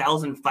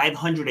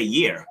 $13,500 a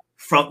year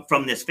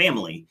from this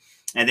family.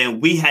 And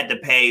then we had to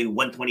pay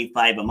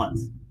 $125 a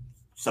month.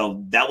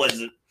 So that was,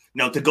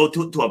 to go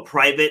to a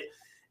private.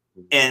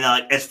 And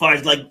as far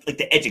as like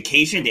the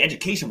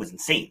education was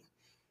insane.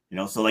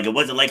 So like, it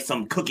wasn't like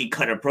some cookie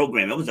cutter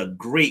program. It was a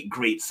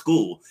great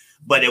school,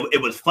 but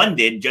it was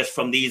funded just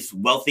from these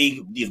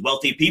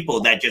wealthy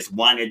people that just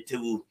wanted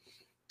to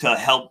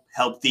help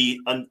the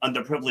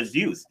underprivileged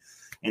youth.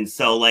 And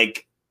so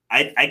like,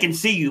 I can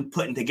see you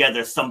putting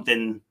together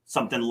something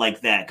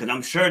like that, because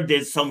I'm sure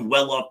there's some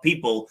well-off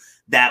people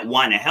that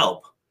want to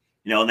help.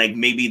 Like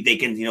maybe they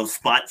can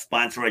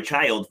sponsor a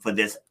child for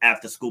this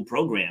after school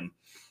program.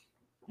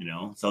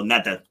 So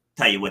not to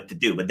tell you what to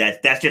do, but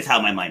that's just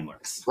how my mind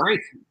works. Right.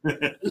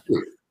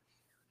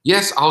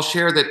 Yes, I'll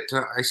share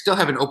that. I still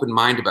have an open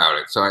mind about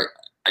it. So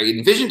I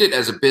envisioned it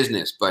as a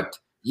business, but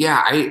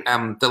yeah,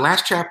 the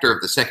last chapter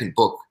of the second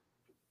book,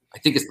 I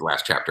think it's the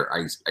last chapter,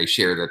 I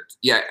share that,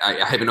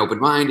 I have an open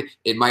mind.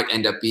 It might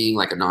end up being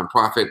like a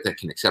nonprofit that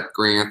can accept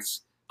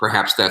grants.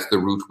 Perhaps that's the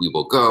route we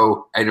will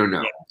go. I don't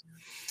know.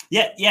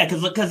 Yeah,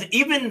 because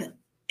even,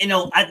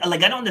 I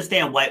don't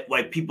understand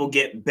why people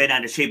get bent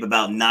out of shape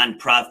about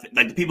nonprofit,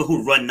 like the people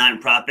who run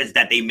nonprofits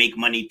that they make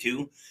money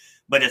too.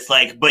 But it's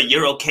like, but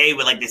you're okay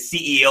with like the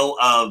CEO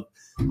of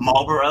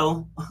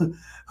Marlboro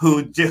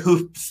who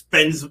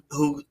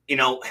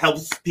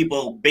helps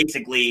people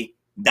basically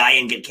die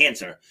and get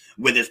cancer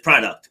with his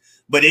product.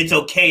 But it's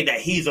okay that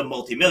he's a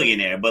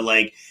multimillionaire. But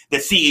like the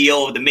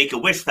CEO of the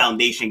Make-A-Wish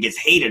Foundation gets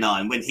hated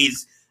on when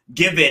he's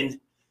given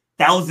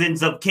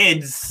thousands of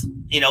kids,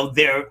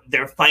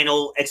 their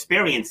final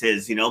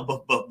experiences,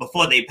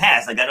 before they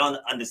pass. Like, I don't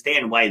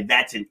understand why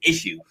that's an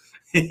issue,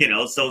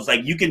 So it's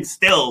like you can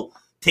still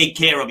take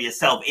care of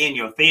yourself and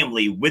your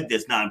family with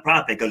this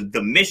nonprofit because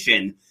the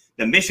mission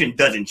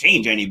doesn't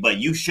change any, but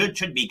you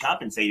should be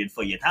compensated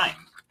for your time.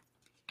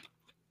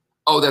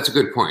 Oh, that's a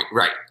good point.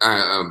 Right.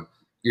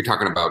 You're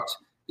talking about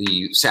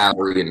the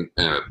salary and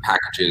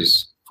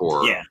packages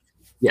for,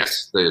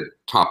 yes, the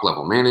top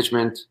level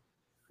management.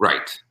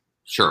 Right.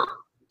 Sure.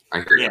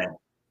 I hear you.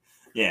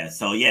 Yeah.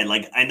 So yeah,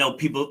 like I know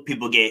people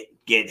get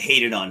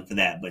hated on for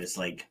that, but it's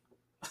like,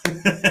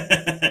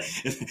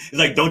 it's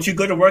like, don't you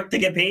go to work to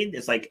get paid?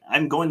 It's like,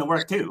 I'm going to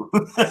work too.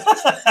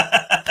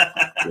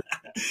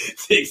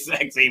 It's the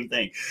exact same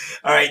thing.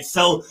 All right.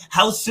 So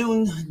how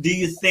soon do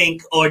you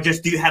think, or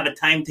just do you have a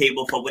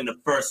timetable for when the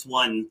first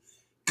one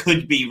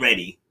could be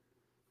ready?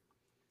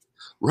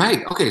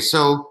 Right. Okay.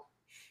 So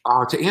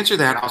to answer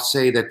that, I'll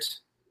say that,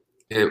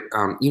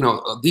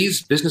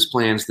 these business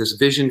plans, this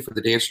vision for the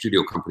dance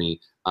studio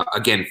company,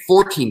 again,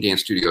 14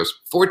 dance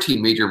studios,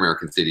 14 major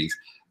American cities.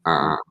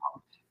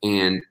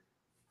 And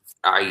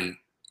I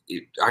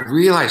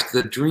realized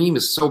the dream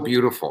is so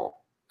beautiful.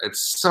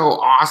 It's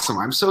so awesome.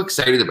 I'm so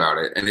excited about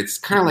it. And it's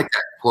kind of like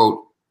that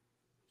quote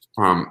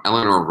from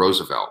Eleanor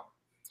Roosevelt.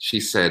 She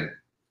said,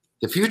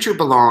 "The future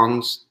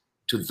belongs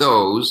to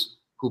those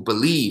who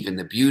believe in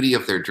the beauty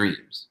of their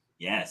dreams."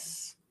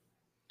 Yes.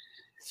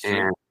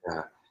 And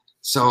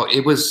so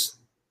it was,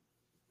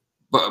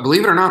 but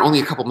believe it or not, only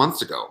a couple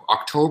months ago,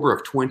 October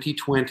of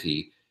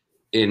 2020,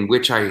 in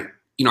which I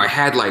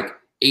had like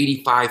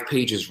 85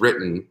 pages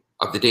written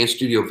of the dance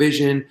studio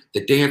vision,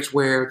 the dance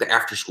wear, the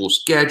after school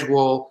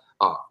schedule,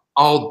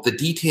 all the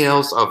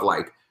details of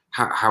like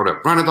how to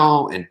run it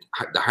all and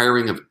the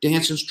hiring of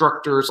dance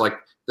instructors, like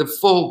the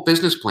full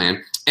business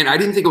plan. And I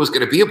didn't think it was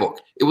going to be a book.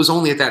 It was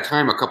only at that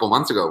time a couple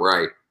months ago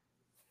where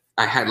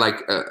I had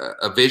like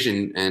a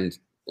vision and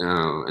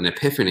an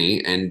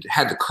epiphany and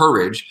had the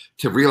courage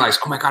to realize,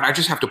 oh my God, I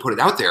just have to put it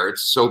out there.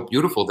 It's so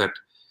beautiful that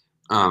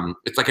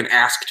it's like an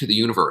ask to the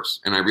universe.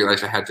 And I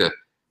realized I had to,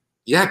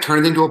 turn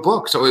it into a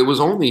book. So it was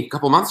only a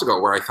couple months ago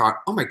where I thought,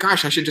 oh my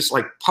gosh, I should just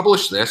like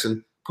publish this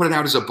and put it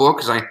out as a book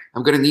because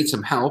I'm going to need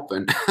some help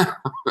and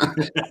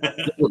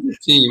the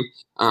team.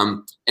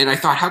 And I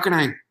thought, how can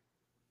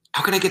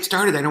I get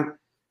started? I don't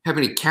have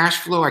any cash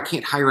flow. I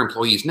can't hire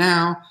employees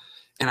now.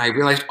 And I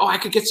realized, I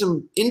could get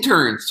some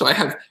interns. So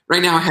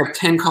right now I have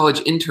 10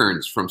 college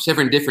interns from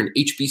 7 different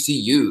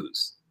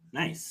HBCUs.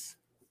 Nice.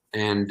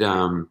 And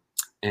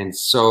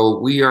so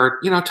we are,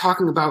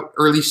 talking about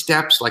early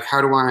steps, like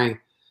how do I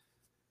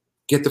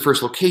get the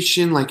first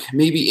location? Like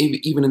maybe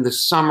even in the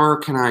summer,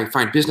 can I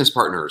find business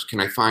partners?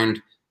 Can I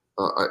find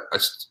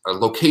a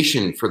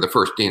location for the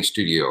first dance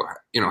studio?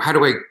 How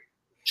do I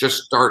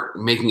just start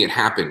making it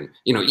happen?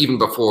 Even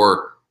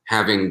before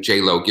having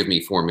J-Lo give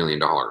me $4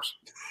 million.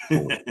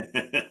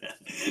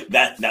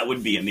 That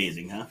would be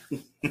amazing, huh?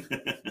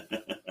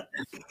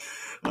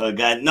 Oh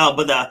God, no,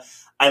 but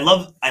I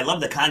love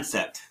the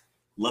concept.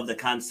 Love the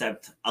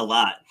concept a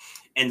lot.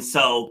 And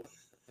so,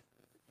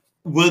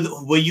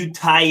 will you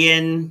tie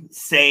in,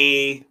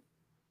 say,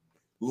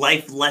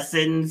 life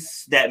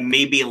lessons that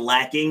may be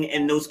lacking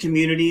in those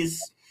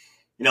communities?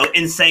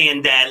 In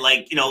saying that,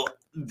 like,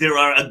 there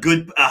are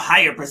a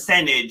higher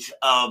percentage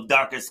of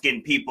darker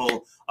skinned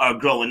people are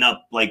growing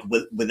up like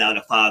without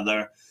a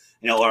father.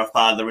 Or a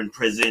father in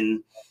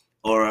prison,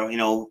 or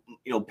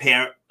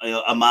parent,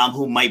 a mom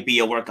who might be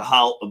a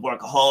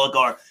workaholic,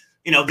 or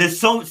there's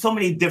so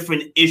many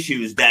different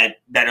issues that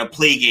are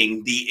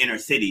plaguing the inner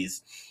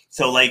cities.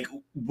 So, like,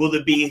 will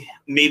there be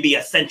maybe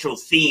a central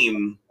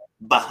theme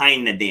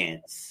behind the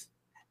dance?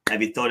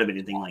 Have you thought of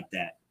anything like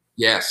that?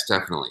 Yes,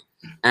 definitely.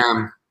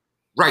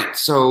 Right.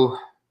 So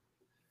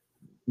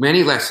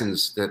many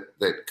lessons that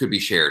could be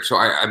shared. So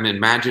I'm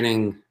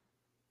imagining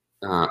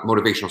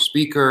motivational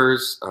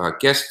speakers,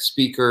 guest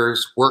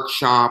speakers,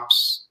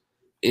 workshops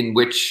in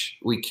which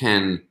we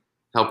can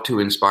help to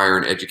inspire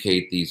and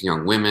educate these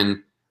young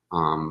women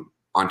on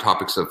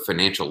topics of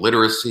financial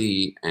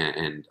literacy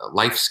and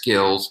life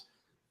skills.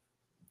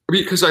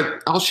 Because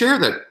I'll share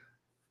that,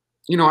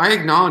 I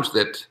acknowledge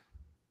that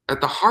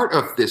at the heart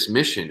of this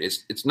mission,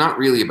 it's not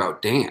really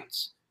about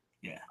dance.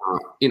 Yeah.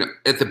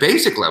 At the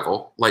basic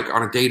level, like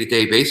on a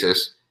day-to-day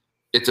basis,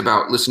 it's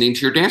about listening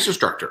to your dance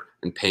instructor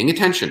and paying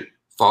attention.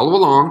 Follow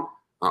along,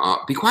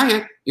 be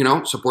quiet,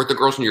 support the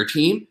girls on your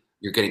team.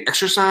 You're getting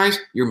exercise,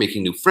 you're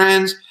making new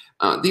friends.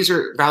 These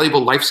are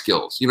valuable life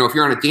skills. If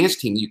you're on a dance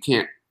team, you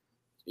can't,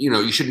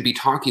 you shouldn't be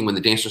talking when the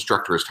dance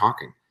instructor is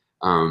talking.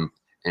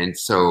 And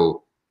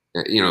so,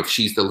 if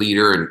she's the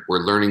leader and we're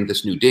learning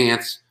this new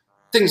dance,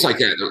 things like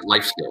that,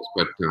 life skills.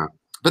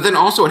 But then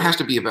also it has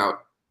to be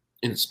about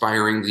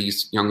inspiring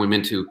these young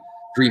women to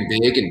dream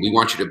big, and we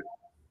want you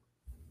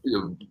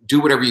to do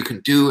whatever you can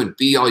do and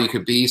be all you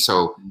can be.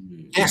 So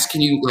yes,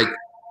 can you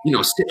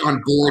sit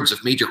on boards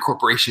of major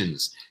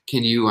corporations?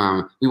 Can you,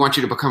 we want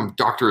you to become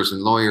doctors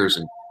and lawyers,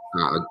 and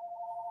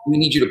we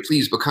need you to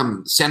please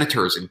become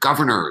senators and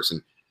governors,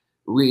 and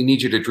we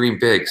need you to dream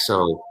big.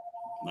 So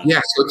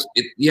yeah, so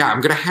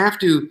I'm going to have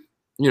to,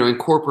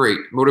 incorporate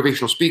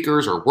motivational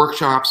speakers or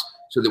workshops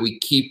so that we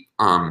keep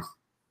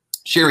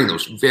sharing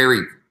those very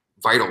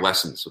vital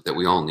lessons that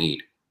we all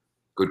need.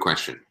 Good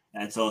question.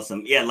 That's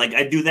awesome. Yeah, like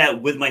I do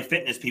that with my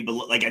fitness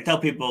people. Like I tell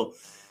people,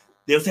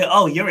 they'll say,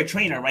 "Oh, you're a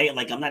trainer, right?"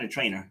 Like, I'm not a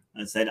trainer.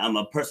 I said, I'm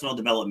a personal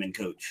development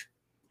coach.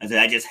 I said,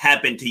 I just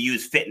happen to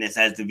use fitness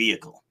as the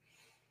vehicle.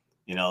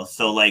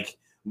 So like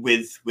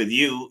with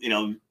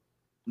you,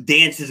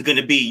 dance is going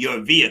to be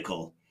your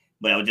vehicle.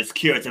 But I was just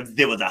curious if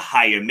there was a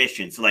higher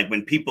mission. So like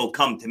when people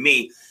come to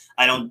me,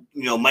 I don't,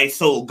 my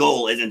sole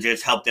goal isn't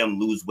just help them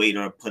lose weight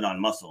or put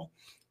on muscle.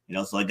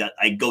 So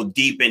I go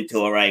deep into,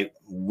 all right,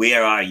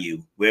 where are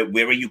you? Where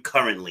are you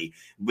currently?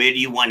 Where do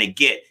you want to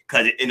get?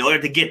 Because in order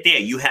to get there,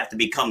 you have to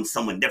become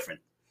someone different.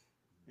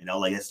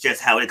 Like it's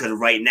just how it is. Because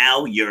right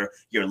now you're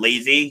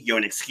lazy, you're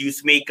an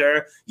excuse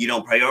maker, you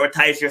don't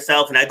prioritize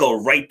yourself. And I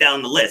go right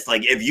down the list.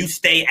 Like if you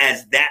stay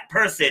as that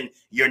person,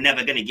 you're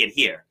never going to get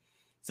here.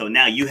 So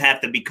now you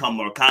have to become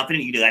more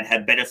confident. You got to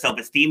have better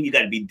self-esteem. You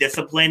got to be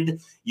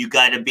disciplined. You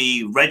got to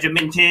be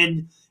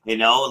regimented. And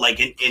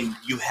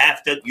you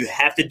have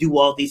to do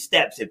all these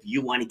steps if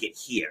you want to get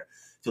here.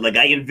 So like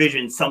I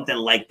envision something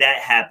like that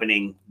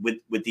happening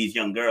with these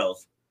young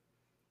girls.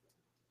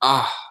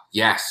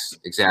 Yes,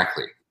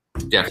 exactly.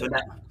 Definitely.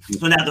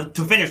 So now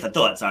to finish the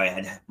thought, sorry,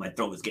 my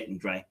throat was getting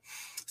dry.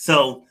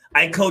 So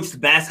I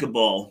coached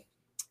basketball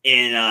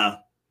in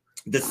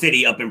the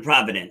city up in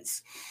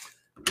Providence,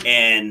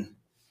 and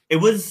it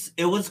was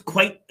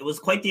quite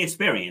the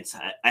experience,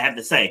 I have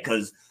to say,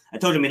 because I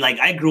told you, like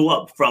I grew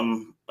up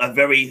from a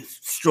very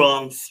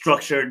strong,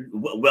 structured,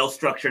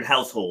 well-structured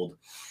household.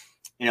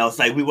 It's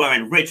like we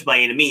weren't rich by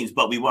any means,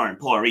 but we weren't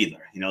poor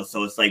either.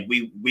 So it's like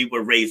we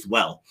were raised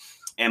well,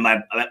 and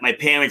my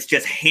parents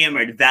just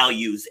hammered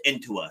values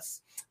into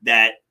us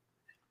that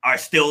are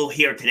still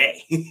here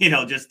today.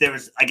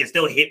 I can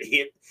still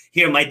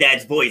hear my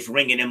dad's voice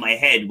ringing in my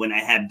head when I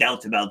have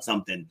doubts about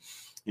something.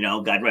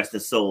 God rest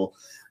his soul.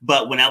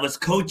 But when I was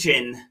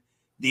coaching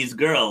these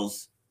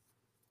girls,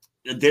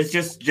 there's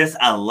just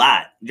a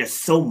lot,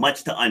 just so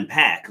much to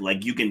unpack.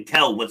 Like you can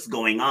tell what's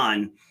going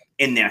on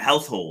in their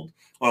household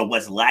or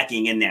what's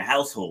lacking in their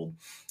household.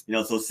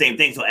 So same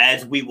thing. So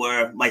as we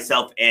were,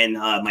 myself and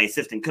my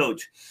assistant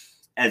coach,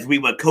 as we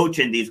were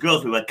coaching these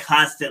girls, we were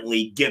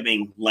constantly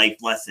giving life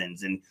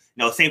lessons. And,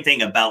 same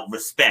thing about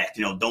respect,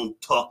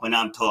 don't talk when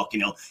I'm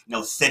talking,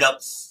 sit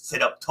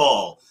up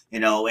tall,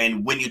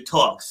 and when you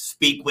talk,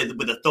 speak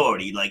with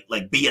authority,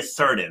 like be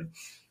assertive,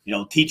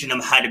 teaching them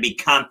how to be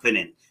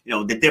confident,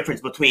 the difference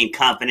between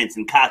confidence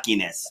and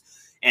cockiness,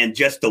 and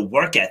just the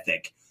work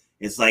ethic.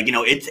 It's like,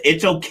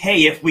 it's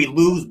okay if we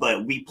lose,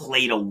 but we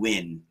play to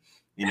win.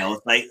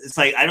 It's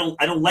like I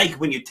don't like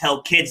when you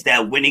tell kids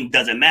that winning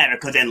doesn't matter,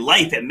 because in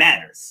life it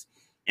matters.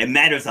 It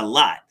matters a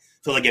lot.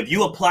 So like if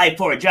you apply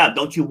for a job,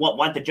 don't you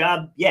want the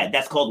job? Yeah,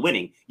 that's called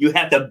winning. You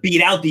have to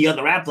beat out the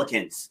other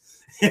applicants.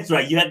 It's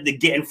right. You have to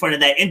get in front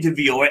of that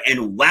interviewer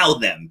and wow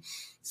them.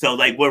 So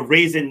like we're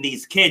raising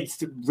these kids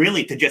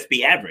to just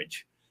be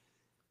average.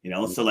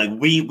 So like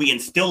we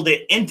instilled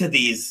it into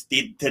these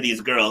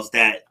girls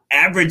that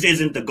average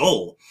isn't the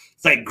goal.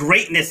 It's like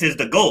greatness is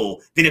the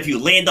goal. Then if you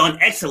land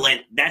on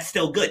excellent, that's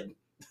still good.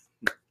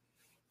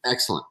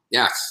 Excellent.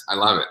 Yes, I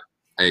love it.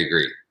 I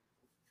agree.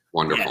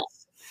 Wonderful.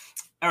 Yes.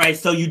 All right.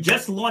 So you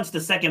just launched the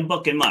second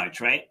book in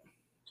March, right?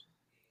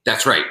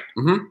 That's right.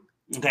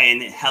 Mm-hmm. Okay.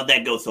 And how'd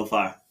that go so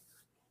far?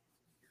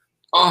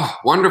 Oh,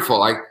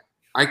 wonderful.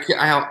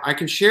 I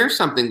can share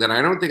something that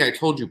I don't think I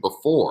told you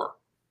before.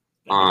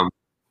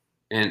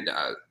 And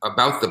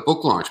about the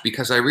book launch,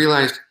 because I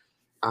realized,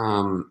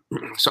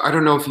 so I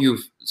don't know if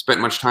you've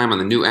spent much time on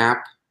the new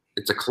app.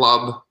 It's a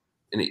club,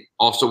 and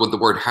also with the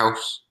word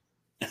house.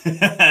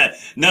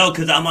 No,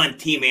 because I'm on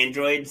Team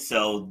Android,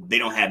 so they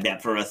don't have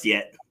that for us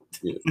yet.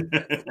 Yeah.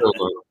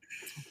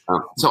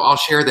 So I'll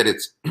share that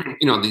it's,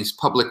 these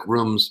public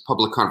rooms,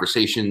 public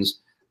conversations,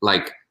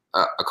 like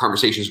a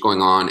conversation is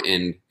going on,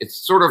 and it's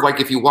sort of like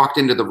if you walked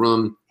into the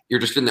room, you're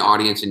just in the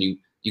audience and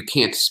you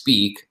can't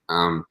speak.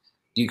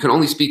 You can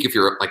only speak if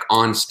you're like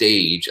on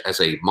stage as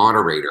a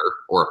moderator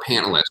or a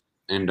panelist.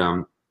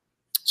 And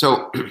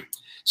so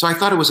I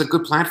thought it was a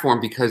good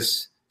platform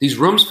because these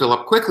rooms fill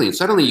up quickly, and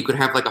suddenly you could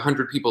have like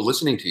 100 people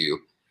listening to you.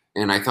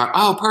 And I thought,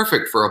 oh,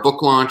 perfect for a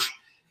book launch.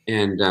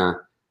 And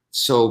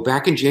so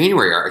back in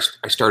January,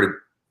 I started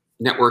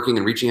networking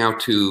and reaching out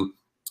to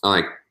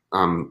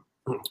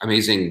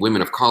amazing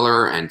women of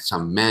color and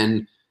some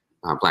men,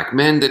 Black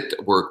men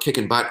that were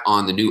kicking butt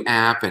on the new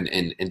app and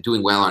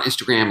doing well on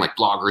Instagram, like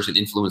bloggers and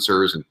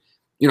influencers. And,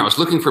 I was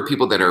looking for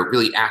people that are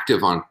really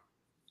active on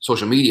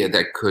social media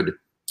that could,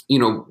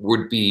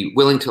 would be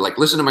willing to like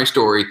listen to my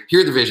story,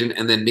 hear the vision,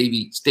 and then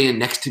maybe stand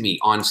next to me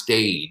on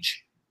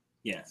stage.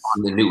 Yes.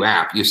 On the new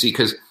app, you see,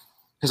 because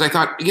I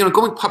thought,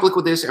 going public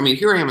with this, I mean,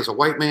 here I am as a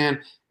white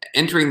man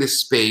entering this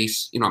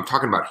space, I'm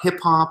talking about hip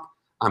hop,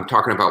 I'm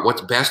talking about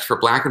what's best for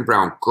Black and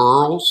brown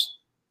girls,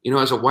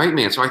 as a white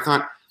man. So I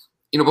thought,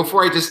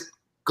 before I just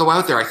go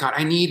out there, I thought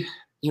I need,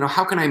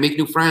 how can I make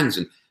new friends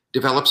and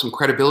develop some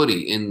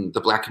credibility in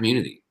the Black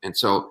community? And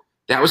so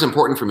that was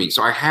important for me.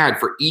 So I had,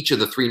 for each of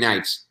the 3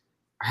 nights,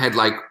 I had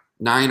like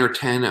 9 or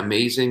 10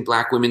 amazing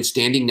Black women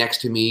standing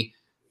next to me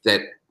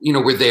that,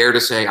 were there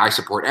to say, I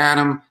support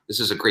Adam. This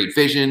is a great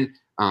vision.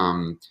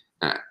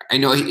 I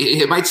know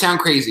it might sound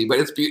crazy, but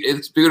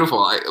it's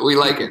beautiful. We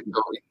like it.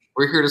 So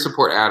we're here to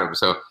support Adam.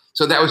 So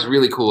that was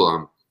really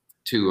cool.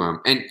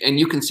 And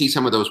you can see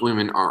some of those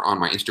women are on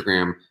my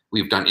Instagram.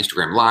 We've done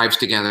Instagram lives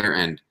together,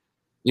 and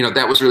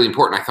that was really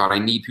important. I thought I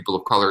need people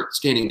of color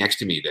standing next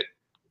to me that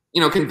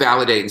can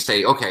validate and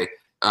say, okay,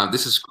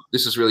 this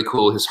is really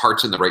cool. His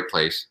heart's in the right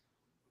place.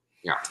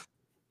 Yeah.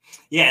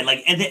 Yeah,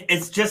 and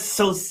it's just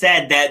so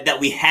sad that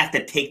we have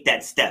to take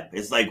that step.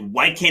 It's like,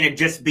 why can't it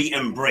just be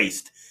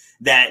embraced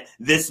that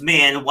this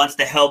man wants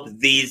to help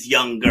these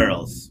young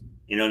girls?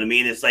 You know what I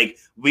mean? It's like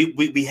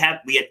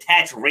we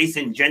attach race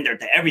and gender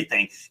to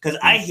everything, because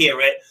I hear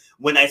it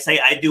when I say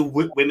I do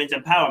women's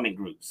empowerment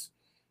groups,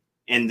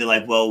 and they're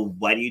like, "Well,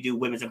 why do you do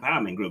women's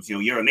empowerment groups?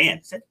 You're a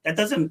man." That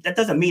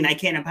doesn't mean I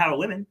can't empower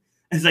women.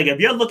 It's like, if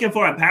you're looking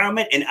for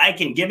empowerment and I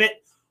can give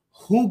it,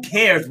 who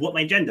cares what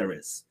my gender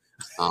is?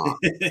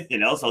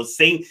 So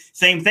same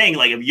thing.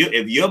 Like,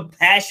 if your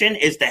passion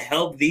is to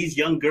help these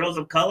young girls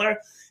of color,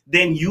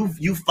 then you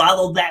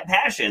follow that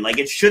passion. Like,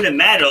 it shouldn't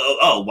matter.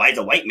 Oh, why is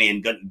a white man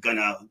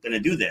gonna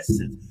do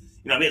this?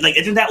 What I mean? Like,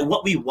 isn't that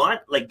what we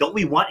want? Like, don't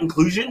we want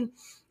inclusion?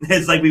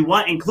 It's like, we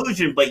want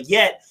inclusion, but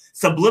yet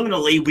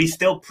subliminally we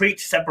still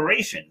preach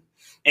separation.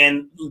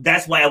 And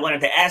that's why I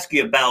wanted to ask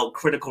you about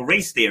critical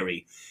race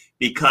theory,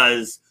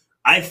 because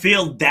I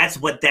feel that's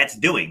what that's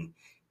doing.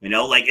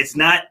 Like, it's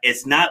not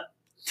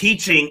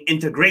teaching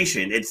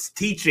integration, it's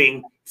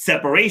teaching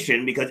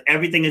separation, because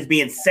everything is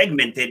being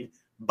segmented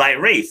by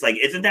race. Like,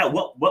 isn't that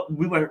what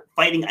we were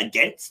fighting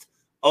against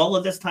all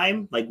of this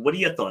time? Like, what are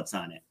your thoughts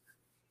on it?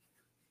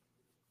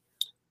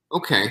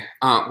 Okay.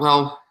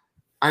 Well,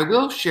 I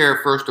will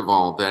share, first of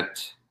all,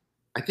 that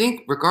I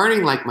think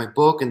regarding like my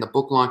book and the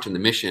book launch and the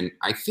mission,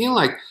 I feel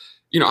like,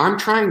 I'm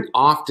trying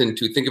often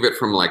to think of it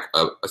from like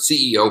a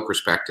CEO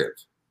perspective,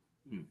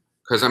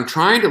 because I'm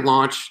trying to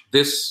launch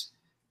this.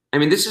 I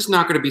mean, this is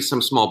not going to be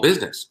some small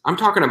business.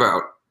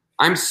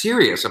 I'm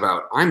serious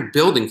about, I'm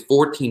building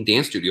 14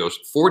 dance studios,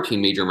 14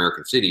 major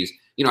American cities.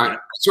 I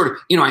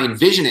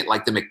envision it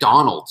like the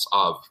McDonald's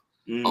of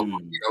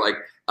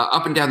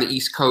up and down the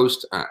East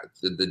Coast.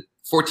 The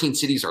 14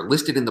 cities are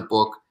listed in the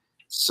book.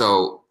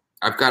 So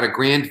I've got a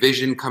grand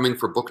vision coming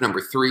for book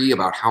number 3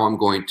 about how I'm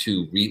going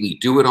to really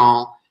do it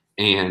all.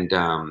 And,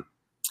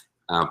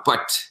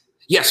 but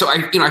yeah, so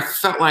I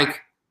felt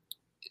like,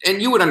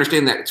 and you would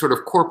understand that sort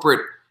of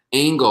corporate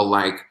angle,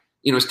 like,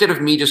 instead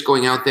of me just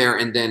going out there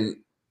and then,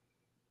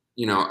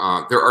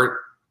 there are,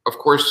 of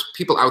course,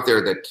 people out there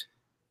that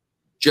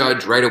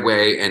judge right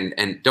away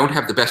and don't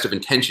have the best of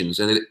intentions,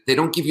 and they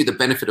don't give you the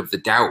benefit of the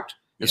doubt.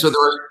 And so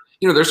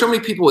there's so many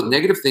people with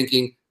negative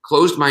thinking,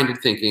 closed-minded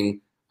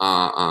thinking,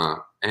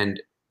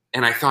 and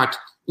I thought,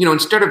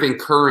 instead of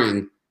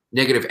incurring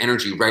negative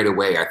energy right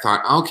away, I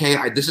thought,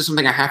 okay, this is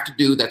something I have to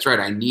do. That's right.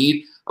 I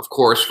need, of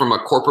course, from a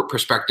corporate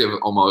perspective,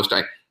 almost,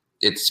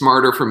 it's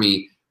smarter for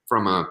me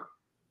from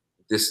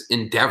this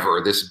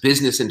endeavor, this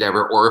business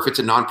endeavor, or if it's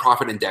a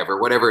nonprofit endeavor,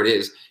 whatever it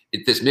is,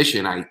 this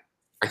mission, I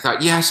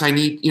thought, yes, I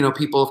need,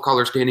 people of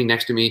color standing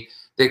next to me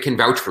that can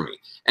vouch for me.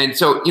 And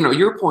so,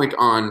 your point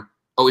on,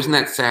 oh, isn't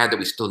that sad that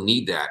we still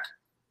need that?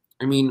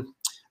 I mean,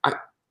 I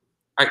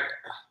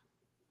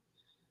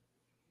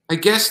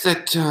guess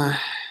that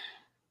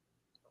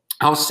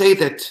I'll say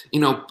that,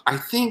 I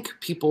think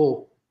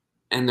people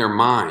and their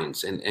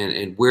minds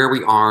and where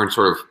we are and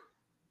sort of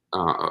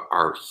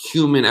our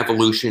human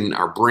evolution,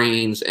 our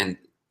brains, and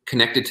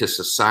connected to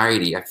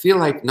society, I feel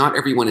like not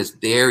everyone is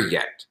there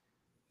yet.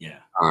 Yeah.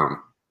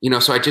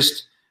 So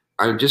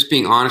I'm just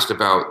being honest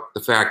about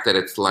the fact that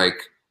it's like,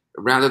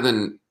 rather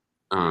than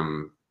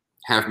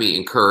have me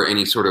incur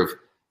any sort of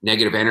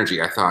negative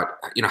energy, I thought,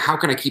 how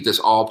can I keep this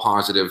all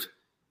positive,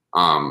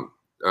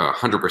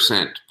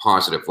 100%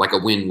 positive, like a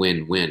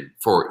win-win-win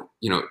for,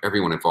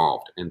 everyone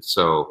involved. And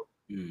so,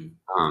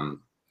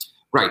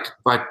 right.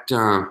 But,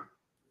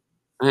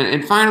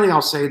 and finally,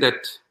 I'll say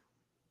that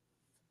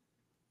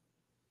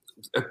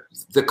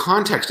the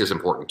context is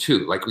important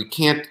too. Like, we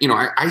can't,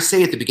 I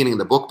say at the beginning of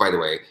the book, by the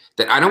way,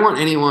 that I don't want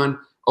anyone,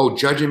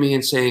 judging me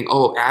and saying,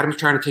 Adam's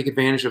trying to take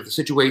advantage of the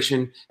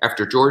situation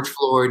after George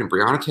Floyd and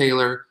Breonna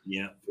Taylor.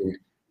 Yeah.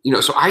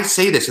 And, so I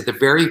say this at the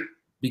very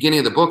beginning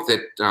of the book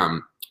that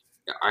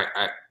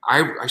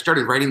I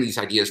started writing these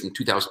ideas in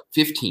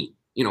 2015,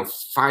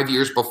 5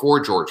 years before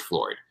George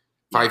Floyd,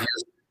 5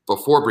 years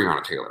before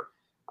Breonna Taylor.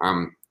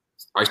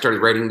 I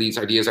started writing these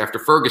ideas after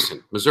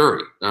Ferguson,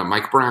 Missouri,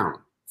 Mike Brown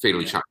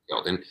fatally shot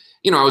and killed.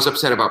 And, I was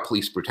upset about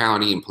police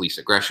brutality and police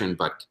aggression,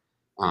 but,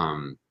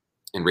 and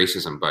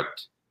racism, but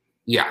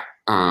yeah.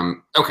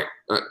 Okay.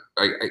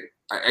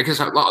 I guess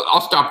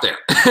I'll stop there.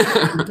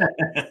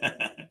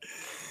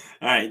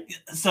 All right.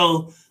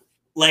 So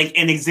like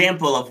an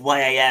example of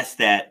why I asked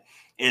that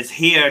is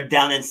here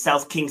down in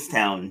South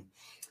Kingstown.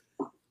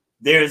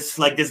 There's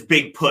like this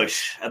big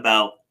push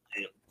about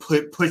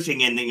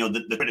pushing in,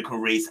 the critical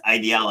race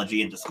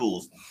ideology into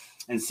schools.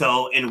 And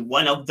so in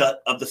one of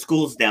the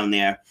schools down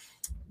there,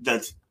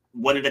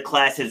 one of the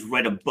classes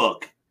read a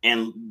book,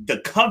 and the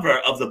cover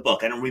of the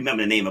book, I don't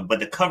remember the name of it, but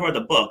the cover of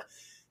the book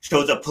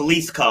shows a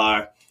police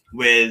car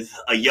with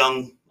a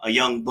young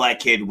black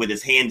kid with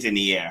his hands in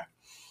the air.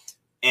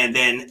 And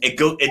then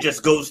it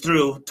just goes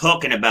through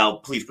talking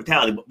about police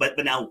brutality. But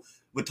now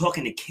we're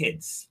talking to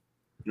kids.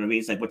 You know what I mean?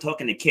 It's like we're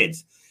talking to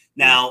kids.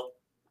 Now,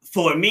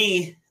 for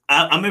me,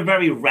 I'm a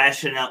very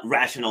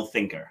rational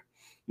thinker.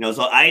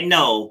 So I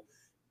know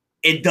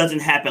it doesn't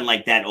happen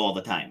like that all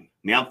the time.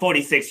 I mean, I'm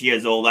 46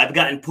 years old. I've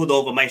gotten pulled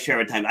over my share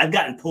of time. I've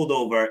gotten pulled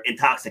over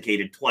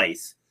intoxicated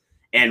twice.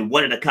 And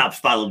one of the cops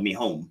followed me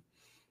home.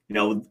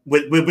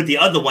 With the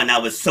other one, I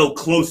was so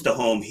close to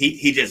home,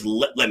 he just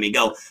let me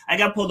go. I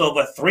got pulled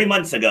over 3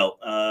 months ago,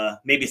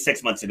 maybe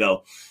 6 months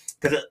ago,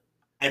 because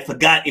I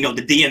forgot. The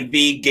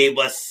DMV gave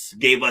us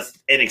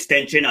an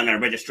extension on our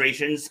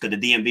registrations because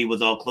the DMV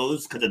was all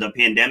closed because of the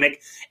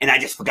pandemic, and I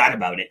just forgot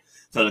about it.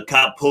 So the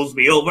cop pulls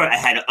me over. I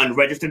had an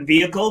unregistered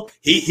vehicle.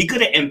 He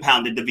could have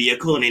impounded the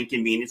vehicle and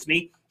inconvenienced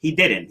me. He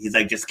didn't. He's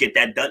like, just get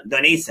that done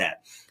ASAP.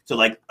 So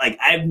like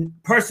I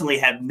personally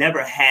have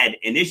never had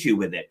an issue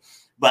with it.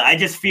 But I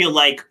just feel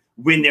like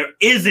when there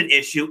is an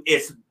issue,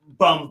 it's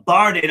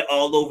bombarded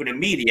all over the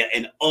media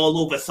and all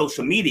over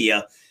social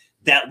media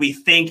that we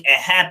think it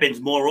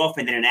happens more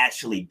often than it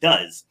actually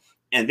does.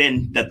 And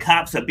then the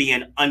cops are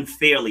being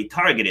unfairly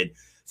targeted.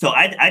 So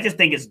I just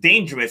think it's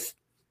dangerous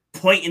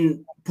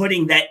putting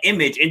that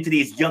image into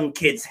these young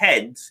kids'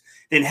 heads.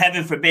 Then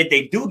heaven forbid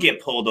they do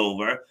get pulled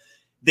over.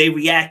 They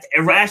react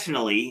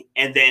irrationally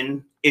and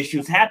then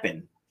issues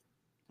happen.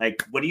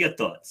 Like, what are your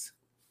thoughts?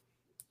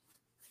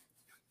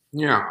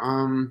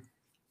 Yeah.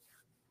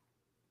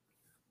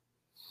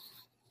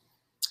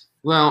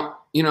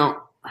 Well,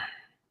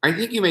 I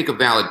think you make a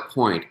valid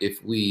point.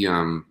 If we,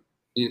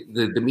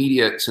 the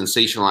media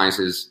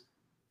sensationalizes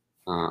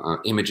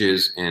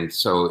images, and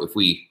so if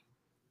we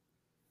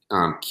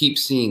keep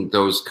seeing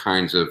those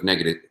kinds of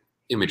negative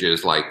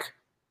images, like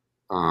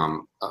a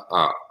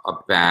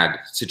bad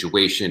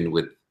situation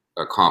with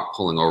a cop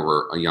pulling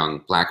over a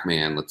young black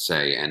man, let's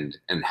say, and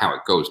how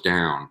it goes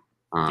down.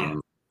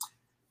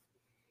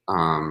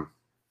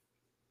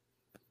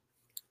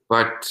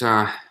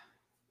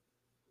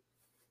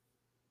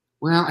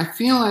 Well, I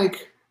feel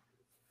like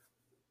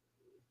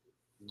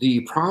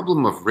the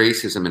problem of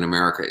racism in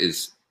America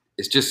is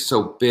just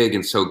so big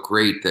and so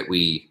great that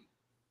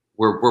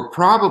we're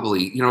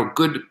probably,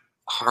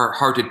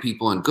 good-hearted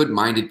people and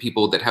good-minded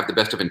people that have the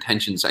best of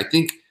intentions. I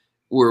think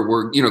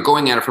we're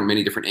going at it from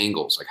many different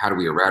angles. Like, how do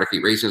we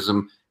eradicate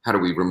racism? How do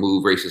we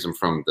remove racism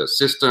from the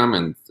system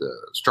and the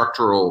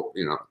structural,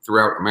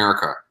 throughout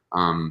America?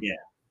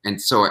 And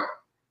so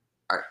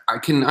I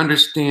can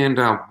understand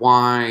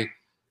why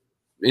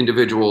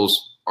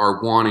individuals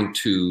are wanting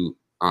to,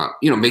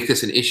 make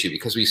this an issue,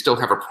 because we still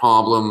have a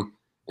problem,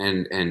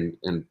 and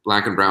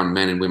black and brown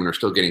men and women are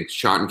still getting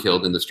shot and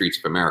killed in the streets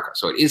of America.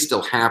 So it is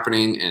still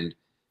happening, and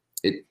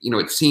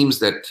it seems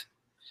that,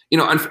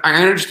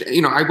 I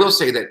understand. I will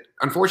say that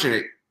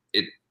unfortunately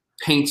it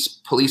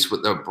paints police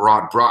with a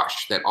broad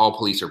brush that all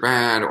police are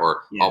bad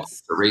or all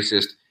police are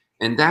racist,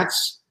 and that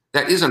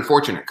is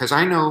unfortunate, because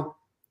I know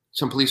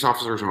some police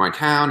officers in my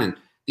town, and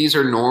these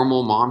are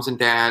normal moms and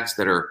dads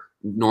that are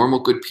normal,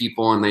 good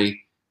people, and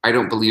I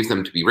don't believe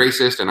them to be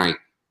racist,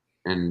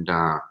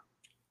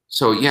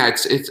 so yeah,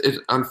 it's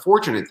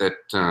unfortunate that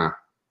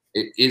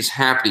it is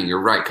happening.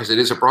 You're right, because it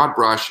is a broad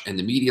brush, and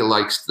the media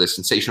likes the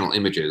sensational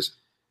images.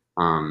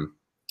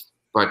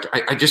 But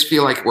I just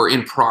feel like we're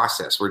in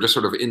process. We're just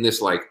sort of in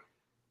this like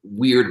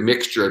weird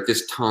mixture at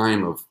this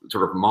time of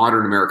sort of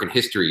modern American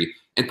history,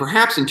 and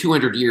perhaps in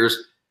 200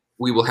 years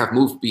we will have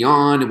moved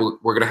beyond, and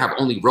we're going to have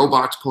only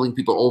robots pulling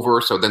people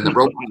over. So then the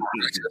robots.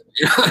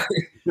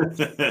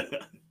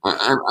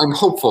 I'm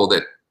hopeful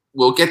that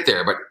we'll get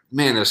there, but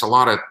man, there's a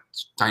lot of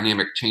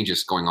dynamic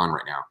changes going on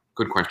right now.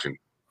 Good question.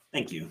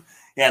 Thank you.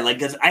 Yeah,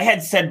 because I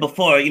had said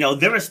before,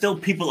 there are still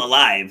people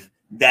alive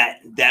that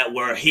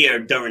were here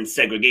during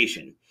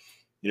segregation,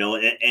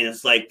 and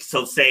it's like,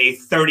 so say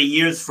 30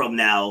 years from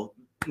now,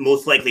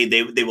 most likely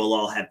they will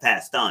all have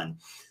passed on.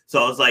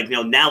 So I was like,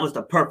 now is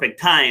the perfect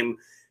time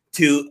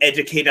to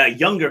educate our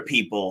younger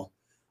people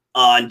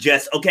on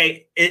just,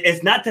 okay,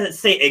 it's not to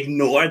say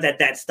ignore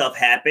that stuff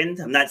happened.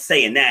 I'm not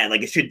saying that.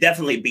 Like, it should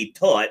definitely be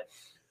taught,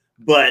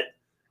 but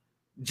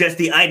just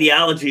the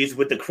ideologies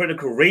with the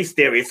critical race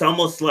theory, it's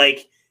almost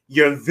like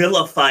you're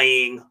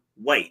vilifying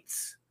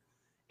whites.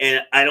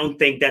 And I don't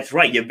think that's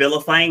right. You're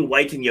vilifying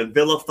whites and you're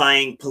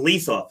vilifying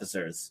police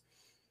officers,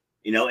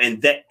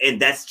 and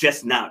that's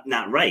just not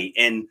right.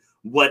 And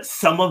what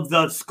some of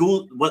the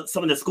school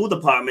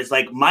departments,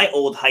 like my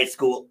old high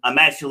school, I'm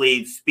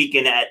actually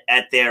speaking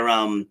at their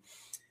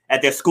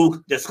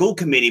school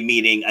committee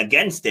meeting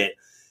against it.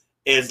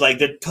 is like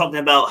they're talking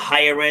about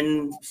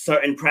hiring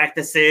certain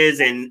practices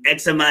and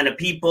X amount of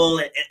people.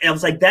 And I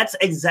was like, that's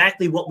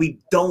exactly what we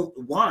don't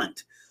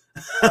want.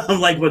 I'm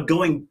like, we're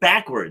going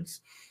backwards.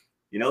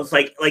 It's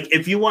like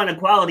if you want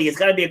equality, it's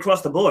got to be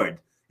across the board.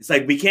 It's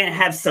like we can't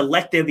have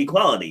selective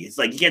equality. It's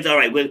like you can't. All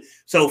right,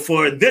 so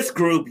for this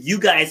group, you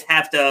guys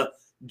have to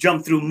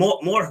jump through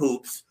more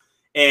hoops,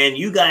 and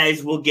you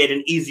guys will get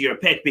an easier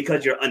pick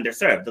because you're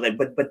underserved. They're like,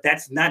 but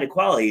that's not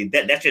equality.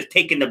 That's just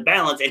taking the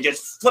balance and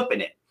just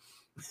flipping it.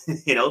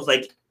 It's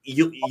like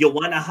you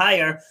want to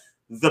hire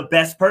the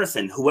best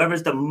person,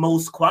 whoever's the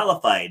most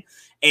qualified,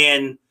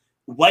 and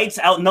whites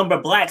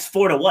outnumber blacks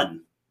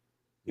 4-1.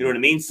 You know what I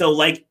mean? So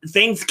like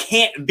things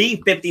can't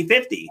be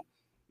 50-50.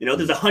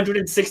 There's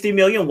 160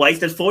 million whites,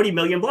 there's 40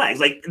 million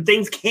blacks. Like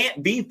things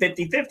can't be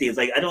 50-50. It's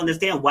like I don't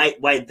understand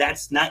why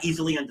that's not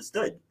easily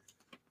understood.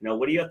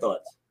 What are your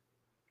thoughts?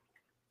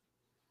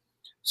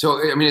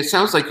 So I mean, it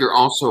sounds like you're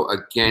also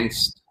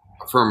against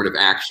affirmative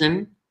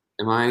action.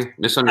 Am I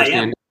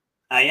misunderstanding?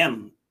 I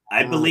am.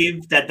 I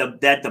believe that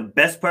the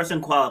best person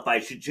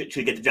qualified should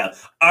get the job.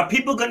 Are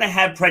people going to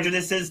have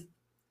prejudices?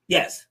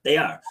 Yes, they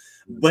are.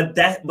 But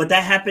that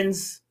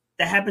happens.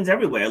 That happens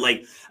everywhere.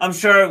 Like I'm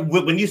sure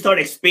when you start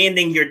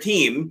expanding your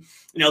team,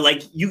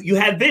 like you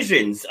have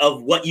visions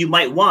of what you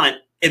might want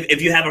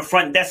if you have a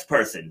front desk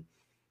person.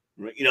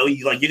 You're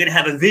going to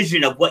have a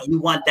vision of what you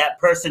want that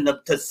person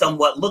to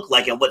somewhat look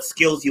like and what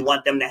skills you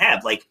want them to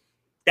have. Like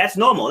that's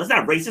normal. That's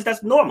not racist.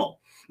 That's normal.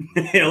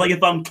 Like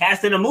if I'm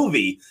casting a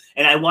movie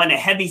and I want a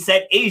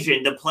heavyset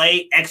Asian to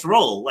play X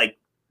role, like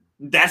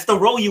that's the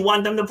role you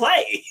want them to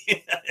play.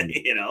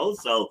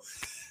 So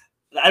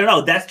I don't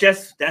know. That's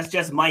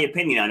just my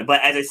opinion on it.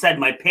 But as I said,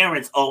 my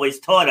parents always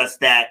taught us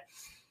that,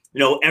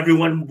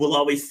 everyone will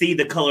always see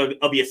the color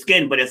of your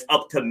skin, but it's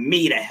up to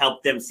me to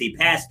help them see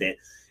past it.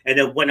 And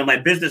then one of my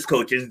business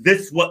coaches,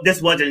 this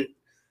wasn't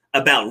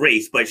about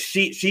race, but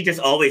she just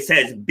always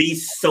says, be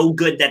so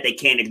good that they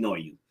can't ignore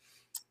you.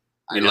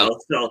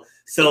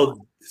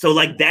 So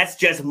like that's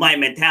just my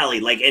mentality.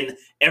 Like in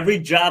every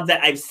job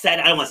that I've said,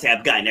 I don't want to say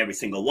I've gotten every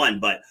single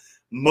one, but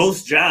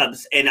most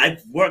jobs, and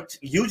I've worked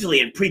usually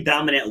in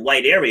predominant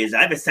white areas.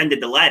 I've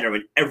ascended the ladder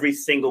in every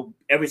single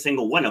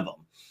one of them.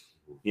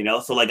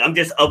 So like I'm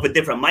just of a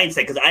different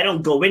mindset because I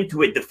don't go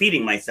into it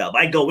defeating myself.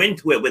 I go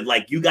into it with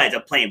like you guys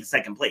are playing for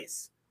second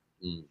place.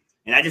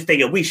 And I just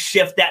think if we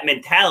shift that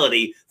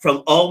mentality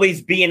from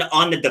always being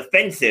on the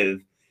defensive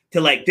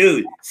to like,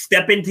 dude,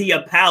 step into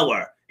your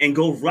power and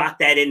go rock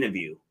that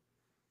interview.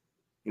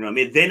 You know what I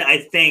mean? Then I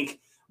think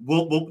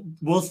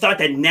we'll start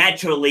to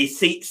naturally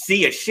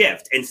see a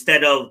shift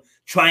instead of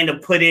trying to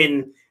put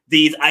in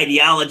these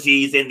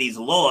ideologies and these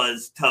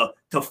laws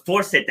to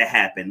force it to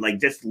happen. Like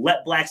just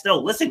let blacks know,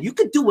 listen, you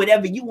could do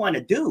whatever you want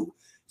to do.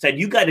 Said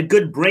you got a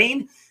good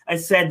brain. I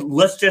said,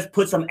 let's just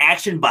put some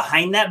action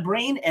behind that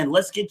brain and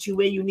let's get you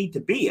where you need to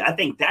be. I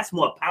think that's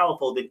more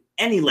powerful than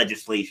any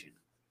legislation.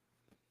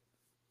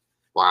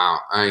 Wow.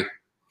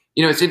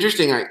 It's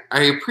interesting.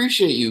 I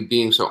appreciate you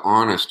being so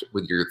honest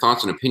with your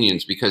thoughts and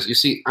opinions because you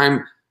see,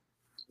 I'm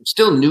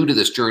still new to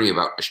this journey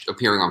about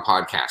appearing on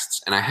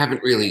podcasts. And I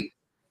haven't really,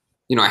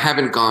 I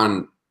haven't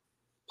gone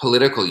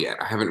political yet.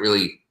 I haven't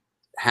really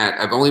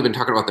I've only been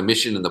talking about the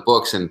mission and the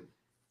books. And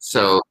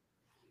so,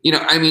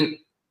 anyways,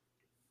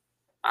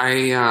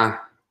 I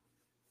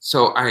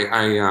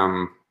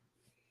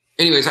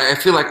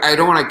feel like I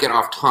don't want to get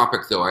off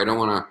topic though. I don't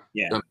want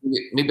to,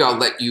 maybe I'll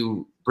let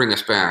you bring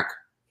us back.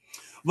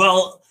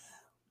 Well,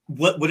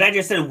 what I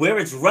just said, where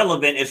it's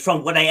relevant is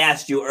from what I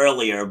asked you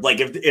earlier. Like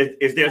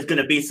if there's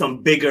going to be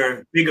some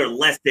bigger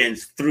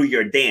lessons through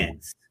your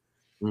dance.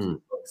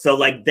 So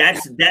like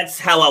that's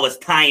how I was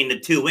tying the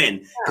two in.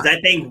 Because I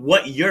think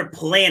what you're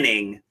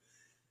planning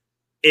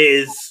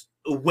is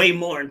way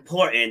more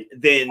important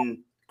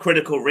than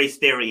critical race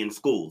theory in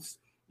schools.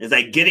 It's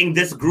like getting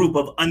this group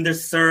of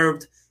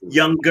underserved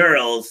young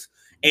girls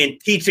and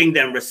teaching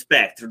them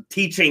respect,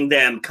 teaching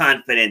them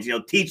confidence,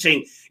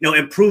 teaching,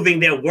 improving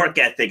their work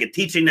ethic and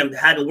teaching them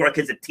how to work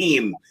as a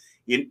team.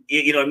 You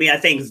know what I mean? I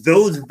think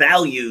those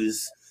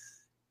values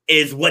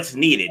is what's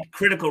needed.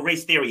 Critical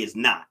race theory is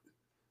not.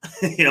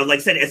 Like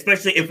I said,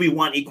 especially if we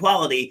want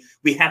equality,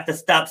 we have to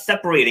stop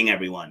separating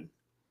everyone.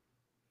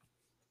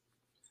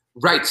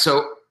 Right.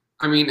 So,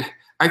 I mean,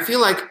 I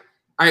feel like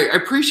I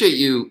appreciate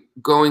you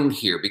going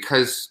here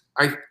because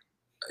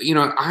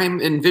I'm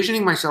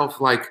envisioning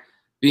myself like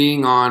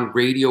being on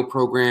radio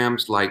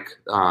programs like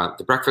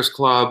The Breakfast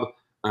Club,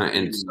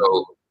 and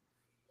so,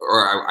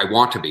 or I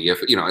want to be,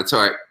 and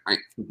so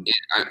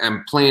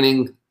I'm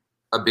planning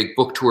a big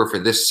book tour for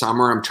this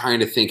summer. I'm trying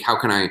to think, how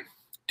can I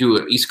do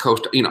an East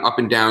Coast, up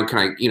and down? Can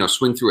I,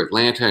 swing through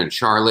Atlanta and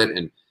Charlotte?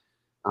 And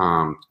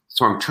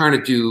so I'm trying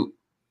to do,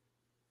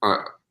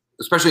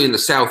 especially in the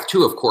South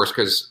too, of course,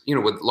 because,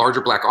 with larger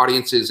Black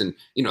audiences and,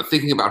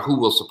 thinking about who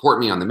will support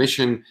me on the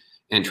mission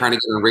and trying to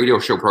get on radio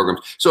show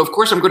programs. So of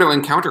course I'm going to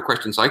encounter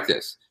questions like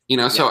this,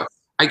 so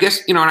I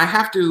guess, and I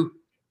have to,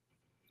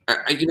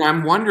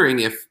 I'm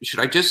wondering should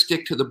I just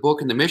stick to the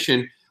book and the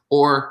mission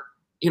or,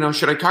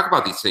 should I talk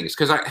about these things?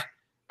 Because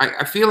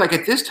I feel like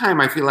at this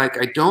time, I feel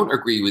like I don't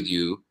agree with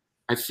you.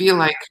 I feel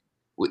like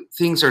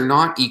things are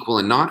not equal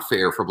and not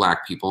fair for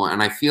Black people.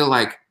 And I feel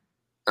like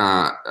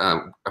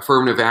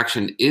affirmative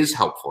action is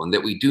helpful, and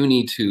that we do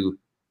need to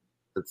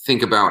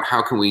think about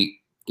how can we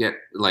get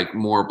like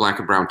more Black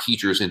and brown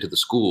teachers into the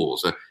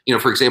schools. You know,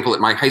 for example, at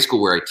my high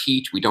school where I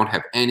teach, we don't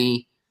have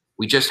any.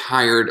 We just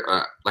hired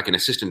like an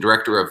assistant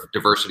director of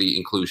diversity,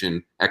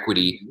 inclusion,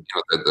 equity. You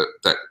know,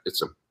 that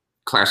it's a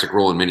classic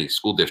role in many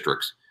school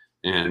districts.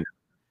 And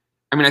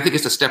I mean, I think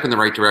it's a step in the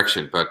right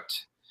direction. But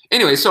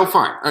anyway, so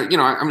fine. You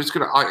know, I'm just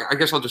I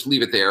guess I'll just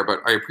leave it there. But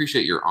I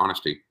appreciate your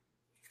honesty.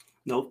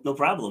 No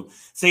problem.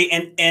 See,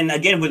 and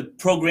again with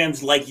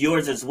programs like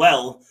yours as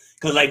well,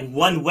 because like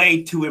one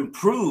way to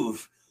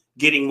improve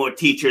getting more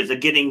teachers or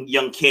getting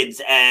young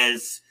kids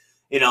as,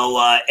 you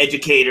know,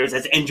 educators,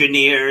 as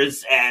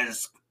engineers,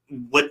 as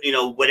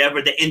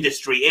whatever the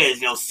industry is,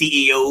 you know,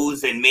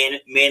 CEOs and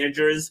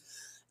managers,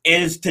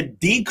 is to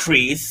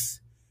decrease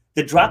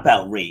the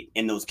dropout rate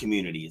in those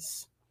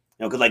communities.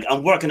 You know, because like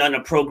I'm working on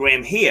a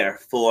program here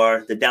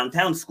for the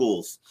downtown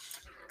schools,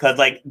 because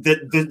like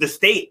the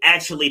state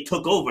actually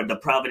took over the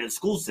Providence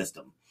school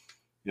system,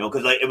 you know,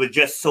 because like it was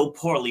just so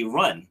poorly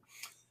run.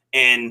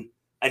 And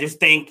I just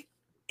think,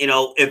 you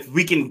know, if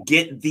we can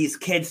get these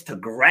kids to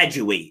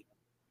graduate,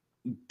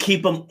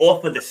 keep them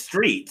off of the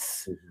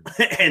streets,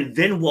 and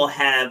then we'll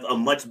have a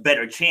much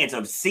better chance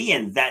of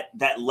seeing that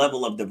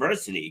level of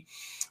diversity.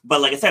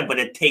 But like I said, but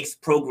it takes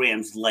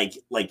programs like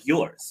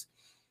yours,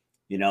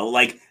 you know,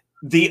 like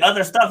the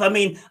other stuff. I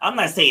mean, I'm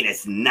not saying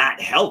it's not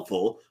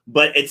helpful,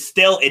 but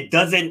it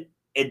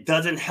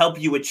doesn't help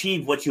you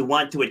achieve what you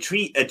want to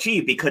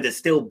achieve because it's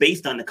still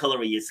based on the color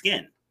of your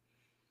skin.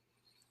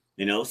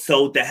 You know,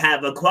 so to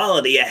have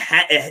equality,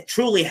 it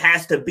truly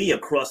has to be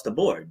across the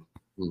board.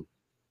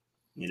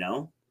 You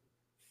know,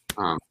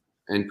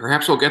 and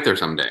perhaps we'll get there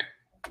someday.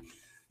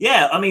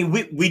 Yeah, I mean,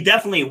 we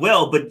definitely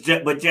will, but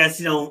just,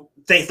 you know,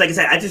 things like I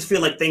said, I just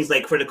feel like things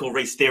like critical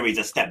race theory is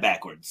a step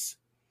backwards.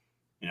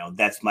 You know,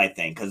 that's my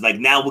thing, because like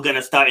now we're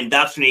gonna start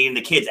indoctrinating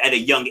the kids at a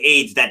young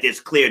age that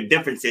there's clear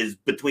differences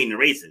between the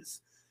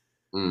races.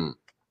 You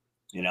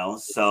know,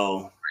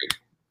 so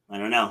I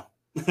don't know.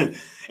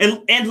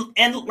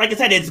 and like I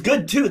said, it's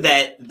good too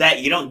that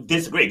you don't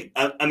disagree.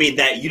 I mean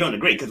that you don't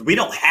agree, because we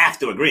don't have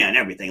to agree on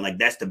everything. Like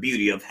that's the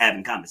beauty of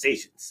having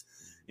conversations.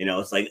 You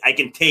know, it's like I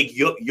can take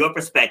your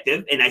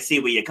perspective and I see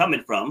where you're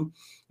coming from.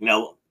 You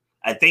know,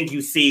 I think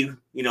you see,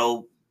 you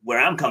know, where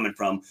I'm coming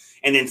from,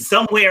 and then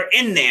somewhere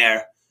in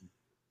there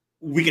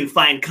we can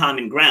find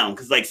common ground.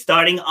 Because like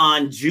starting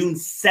on June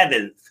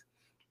 7th,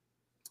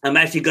 I'm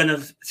actually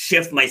gonna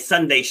shift my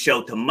Sunday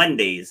show to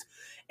Mondays.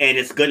 And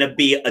it's going to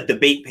be a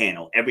debate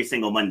panel every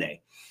single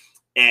Monday.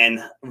 And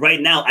right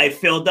now I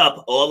filled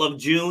up all of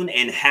June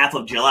and half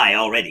of July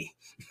already.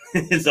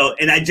 So,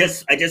 and I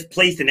just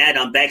placed an ad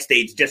on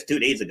Backstage just 2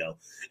 days ago.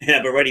 And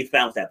I've already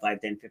found that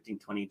 5, 10, 15,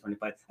 20,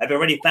 25. I've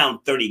already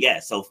found 30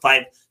 guests. So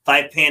five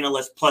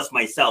panelists plus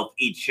myself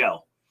each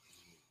show.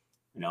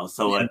 You know,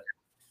 so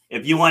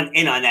if you want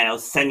in on that, I'll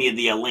send you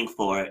the link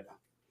for it.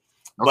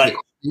 Okay.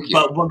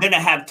 But we're going to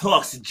have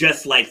talks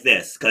just like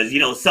this, because, you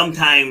know,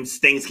 sometimes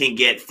things can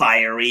get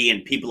fiery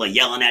and people are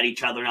yelling at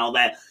each other and all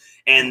that.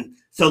 And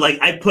so, like,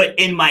 I put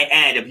in my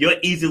ad, if you're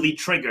easily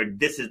triggered,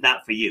 this is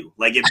not for you.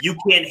 Like, if you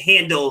can't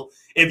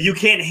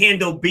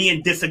handle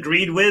being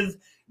disagreed with,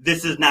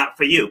 this is not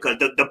for you. Because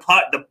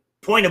the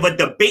point of a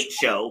debate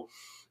show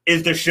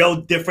is to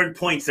show different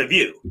points of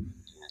view.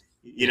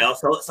 You know,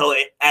 so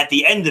at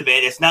the end of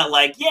it, it's not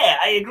like, yeah,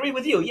 I agree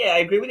with you. Yeah, I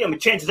agree with you. I mean,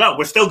 chances are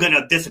we're still going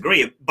to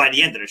disagree by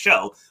the end of the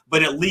show,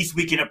 but at least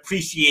we can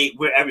appreciate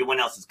where everyone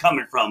else is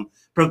coming from,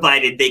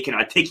 provided they can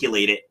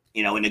articulate it,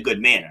 you know, in a good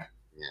manner.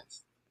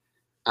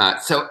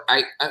 Yes. So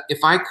if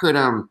I could,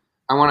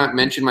 I want to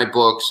mention my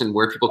books and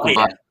where people can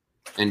buy.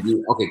 And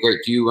okay, great.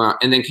 Do you,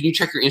 and then can you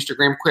check your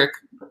Instagram quick?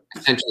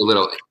 I sent you a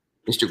little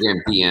Instagram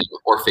DM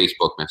or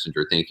Facebook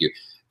Messenger. Thank you.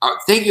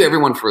 Thank you,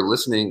 everyone, for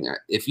listening.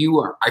 If you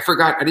are, I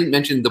forgot, I didn't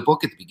mention the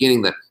book at the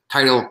beginning. The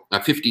title,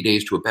 50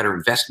 Days to a Better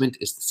Investment,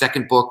 is the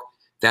second book.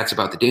 That's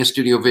about the dance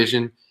studio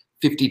vision.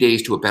 50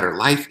 Days to a Better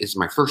Life is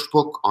my first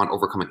book on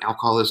overcoming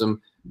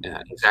alcoholism,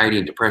 anxiety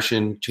and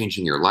depression,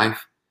 changing your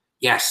life.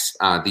 Yes,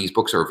 these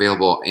books are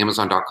available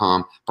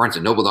Amazon.com,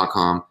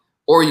 BarnesandNoble.com,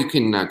 or you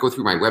can go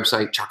through my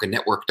website,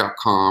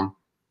 chakanetwork.com.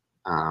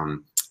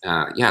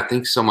 Yeah,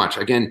 thanks so much.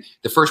 Again,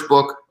 the first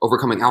book,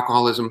 Overcoming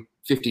Alcoholism,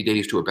 50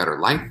 Days to a Better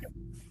Life.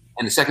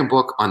 And the second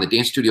book on the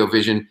dance studio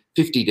vision,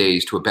 50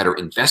 Days to a Better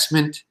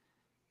Investment.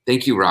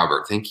 Thank you,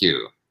 Robert. Thank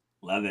you.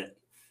 Love it.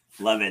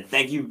 Love it.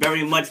 Thank you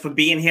very much for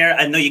being here.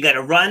 I know you got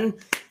to run,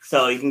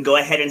 so you can go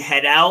ahead and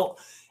head out.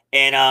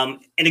 And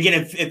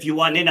again, if you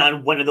want in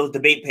on one of those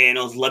debate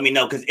panels, let me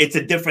know, because it's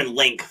a different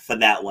link for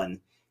that one.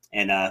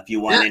 And if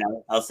you want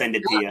in, I'll send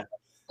it to you.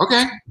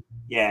 Okay.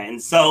 Yeah.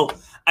 And so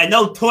I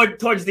know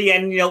towards the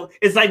end, you know,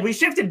 it's like we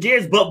shifted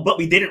gears, but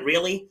we didn't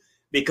really.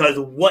 Because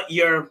what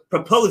you're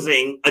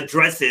proposing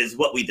addresses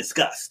what we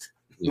discussed.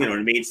 You know what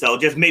I mean? So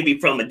just maybe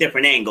from a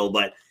different angle,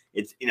 but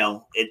it's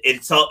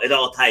it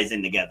all ties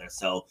in together.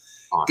 So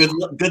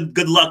Awesome.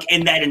 good luck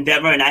in that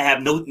endeavor, and I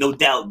have no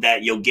doubt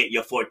that you'll get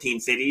your 14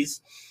 cities.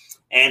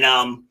 And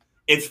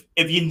if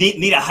you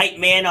need a hype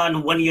man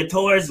on one of your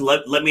tours,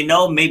 let me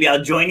know. Maybe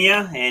I'll join you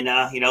and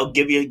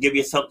give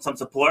you some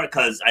support,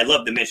 because I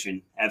love the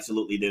mission.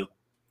 Absolutely do.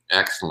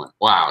 Excellent.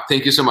 Wow.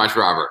 Thank you so much,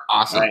 Robert.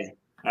 Awesome. All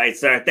right,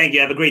 sir. Thank you.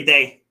 Have a great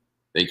day.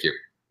 Thank you.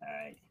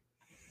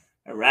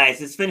 All right.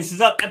 So this finishes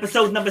up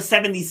episode number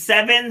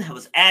 77. It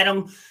was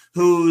Adam,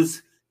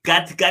 who's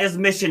got his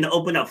mission to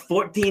open up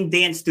 14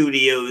 dance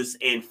studios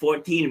in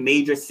 14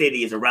 major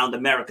cities around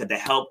America to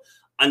help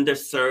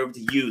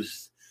underserved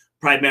youth,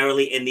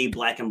 primarily in the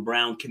Black and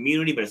brown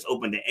community, but it's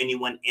open to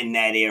anyone in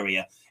that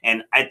area.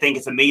 And I think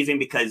it's amazing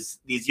because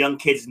these young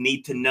kids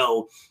need to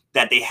know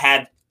that they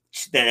have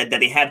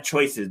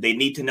choices. They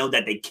need to know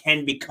that they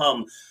can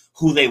become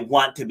who they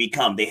want to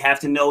become. They have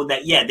to know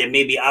that, yeah, there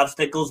may be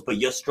obstacles, but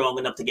you're strong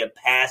enough to get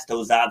past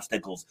those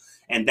obstacles.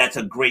 And that's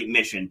a great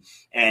mission.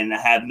 And I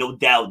have no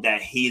doubt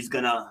that he's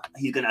gonna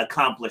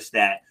accomplish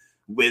that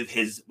with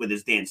his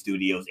dance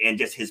studios and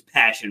just his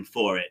passion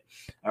for it.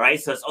 All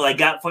right. So that's all I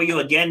got for you.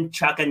 Again,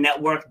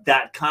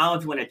 chakanetwork.com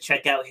if you want to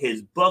check out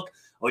his book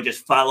or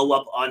just follow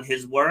up on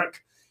his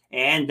work.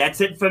 And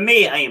that's it for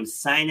me. I am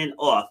signing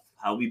off.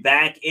 I'll be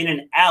back in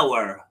an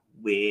hour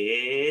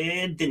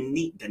with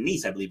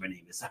Denise, I believe her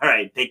name is. All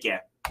right, take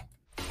care.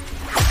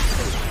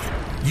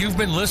 You've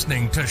been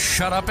listening to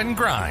Shut Up and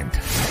Grind.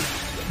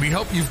 We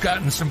hope you've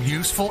gotten some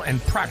useful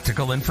and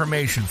practical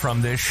information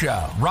from this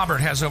show. Robert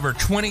has over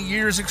 20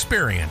 years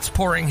experience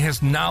pouring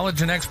his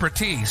knowledge and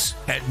expertise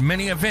at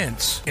many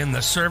events in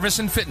the service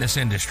and fitness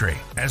industry,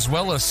 as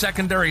well as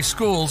secondary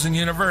schools and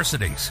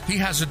universities. He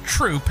has a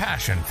true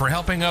passion for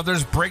helping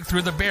others break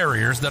through the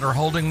barriers that are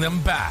holding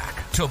them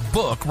back. To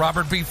book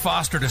Robert B.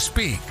 Foster to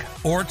speak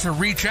or to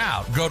reach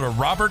out, go to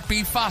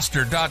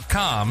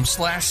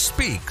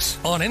robertbfoster.com/speaks,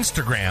 on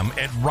Instagram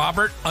at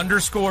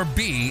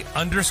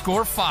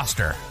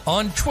Robert_B_Foster,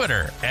 on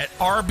Twitter at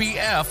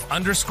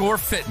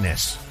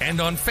RBF_fitness, and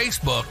on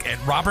Facebook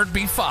at Robert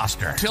B.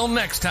 Foster. Till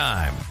next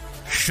time,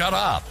 shut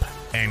up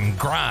and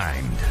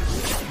grind.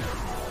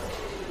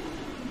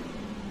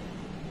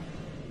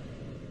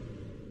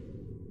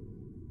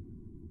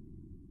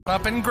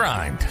 Up and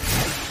grind.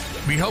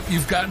 We hope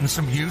you've gotten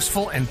some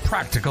useful and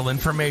practical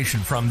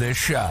information from this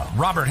show.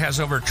 Robert has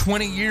over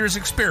 20 years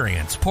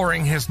experience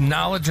pouring his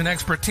knowledge and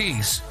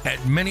expertise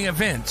at many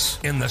events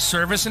in the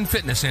service and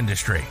fitness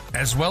industry,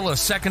 as well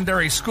as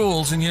secondary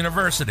schools and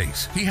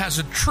universities. He has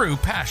a true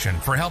passion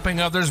for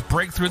helping others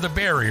break through the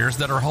barriers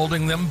that are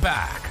holding them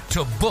back.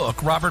 To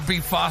book Robert B.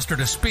 Foster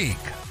to speak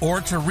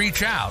or to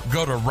reach out,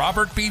 go to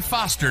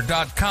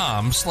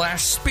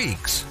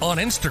robertbfoster.com/speaks, on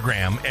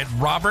Instagram at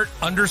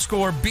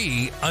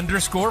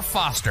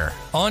Robert_B_Foster,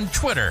 on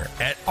Twitter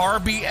at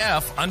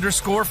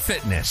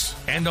RBF_fitness,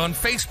 and on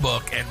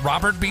Facebook at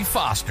Robert B.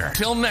 Foster.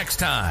 Till next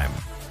time,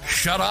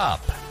 shut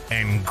up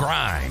and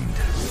grind.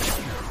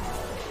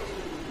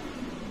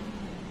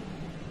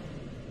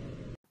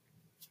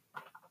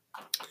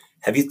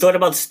 Have you thought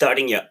about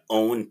starting your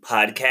own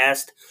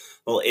podcast?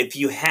 Well, if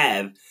you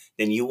have,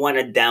 then you want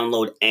to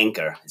download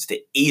Anchor. It's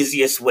the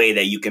easiest way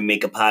that you can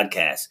make a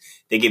podcast.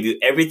 They give you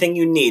everything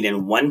you need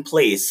in one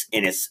place,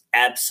 and it's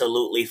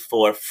absolutely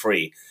for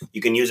free.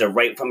 You can use it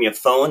right from your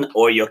phone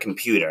or your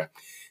computer.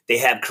 They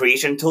have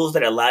creation tools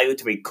that allow you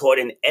to record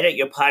and edit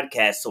your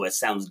podcast so it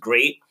sounds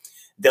great.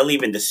 They'll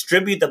even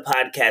distribute the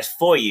podcast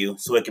for you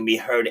so it can be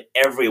heard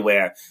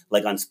everywhere,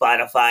 like on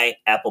Spotify,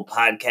 Apple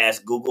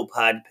Podcasts, Google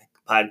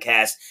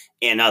Podcasts,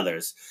 and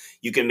others.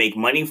 You can make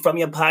money from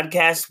your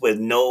podcast with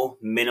no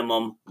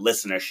minimum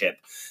listenership.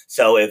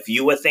 So if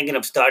you were thinking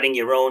of starting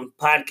your own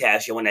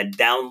podcast, you want to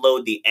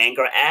download the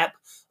Anchor app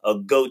or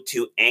go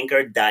to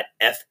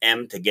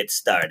anchor.fm to get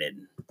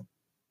started.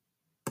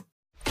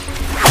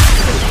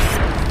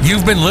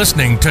 You've been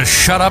listening to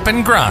Shut Up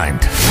and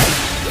Grind.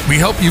 We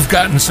hope you've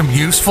gotten some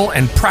useful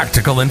and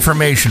practical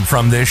information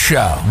from this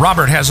show.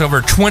 Robert has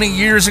over 20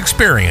 years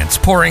experience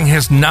pouring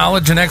his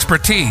knowledge and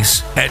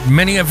expertise at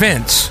many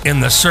events in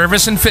the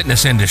service and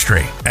fitness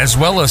industry, as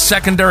well as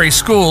secondary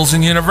schools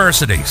and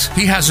universities.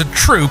 He has a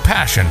true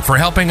passion for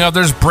helping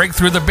others break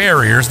through the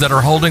barriers that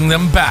are holding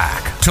them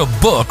back. To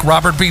book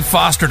Robert B.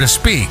 Foster to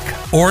speak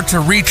or to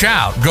reach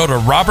out, go to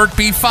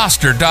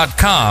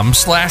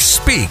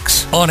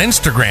robertbfoster.com/speaks, on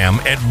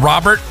Instagram at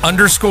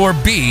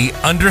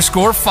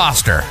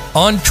Robert_B_Foster,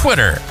 on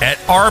Twitter at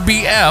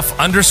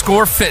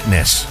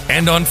RBF_fitness,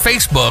 and on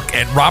Facebook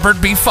at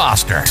Robert B.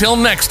 Foster. Till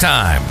next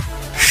time,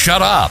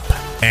 shut up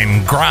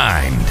and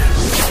grind.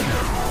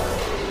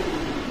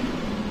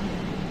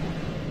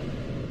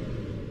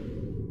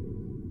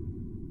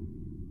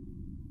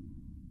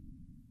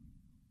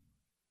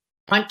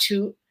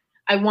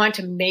 I want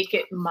to make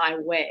it my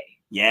way.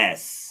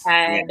 Yes.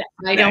 And yes,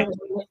 I don't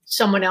want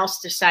someone else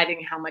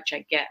deciding how much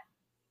I get.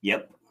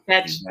 Yep.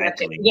 That's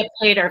it. We get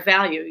paid our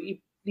value.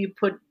 You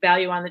put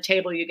value on the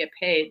table, you get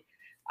paid.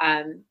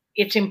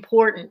 It's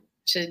important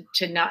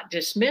to not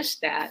dismiss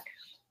that.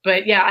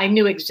 But yeah, I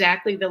knew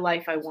exactly the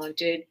life I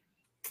wanted.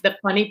 the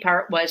funny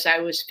part was I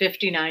was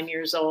 59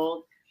 years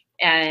old,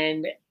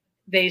 and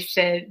they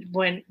said,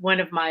 when one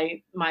of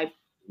my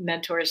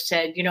mentors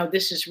said, you know,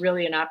 this is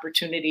really an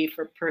opportunity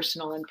for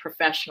personal and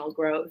professional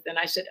growth. And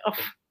I said, oh,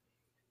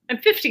 I'm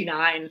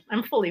 59.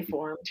 I'm fully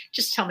formed.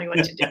 Just tell me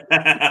what to do.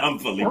 I'm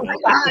fully formed.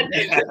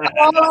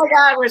 Oh my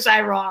God, was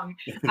I wrong?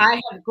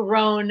 I have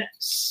grown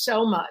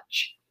so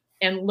much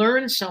and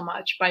learned so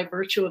much by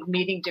virtue of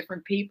meeting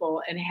different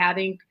people and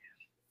having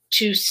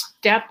to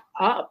step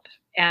up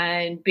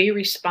and be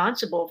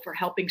responsible for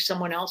helping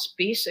someone else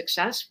be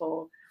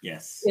successful.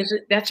 Yes.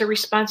 That's a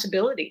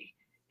responsibility.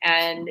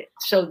 And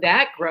so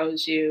that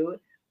grows you,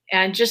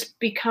 and just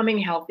becoming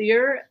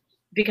healthier,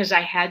 because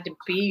I had to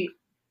be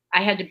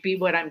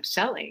what I'm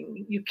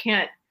selling. You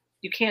can't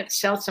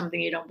sell something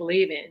you don't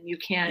believe in. You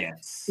can't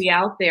be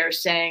out there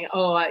saying,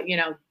 oh,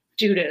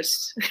 do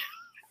this.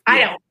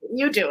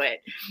 You do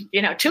it,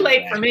 too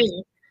late for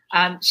me.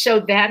 So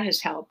that has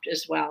helped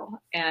as well.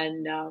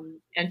 And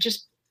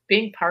just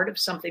being part of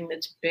something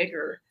that's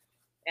bigger,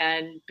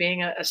 and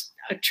being a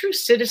true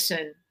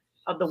citizen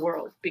of the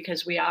world,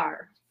 because we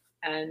are,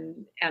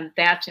 and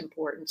that's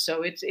important.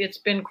 So it's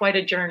been quite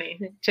a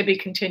journey to be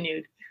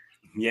continued.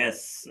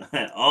 Yes,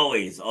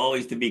 always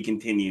to be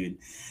continued.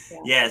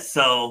 Yeah.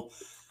 So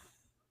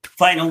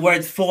final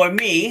words for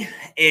me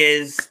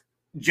is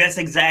just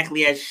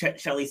exactly as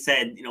Shelly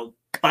said,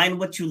 find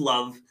what you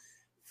love,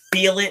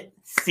 feel it,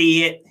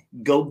 see it,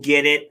 go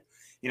get it,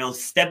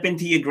 step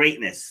into your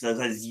greatness,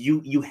 because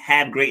you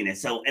have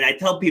greatness. So, and I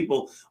tell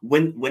people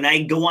when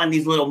I go on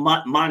these little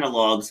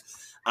monologues,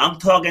 I'm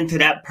talking to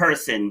that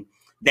person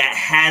that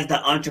has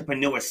the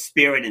entrepreneur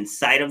spirit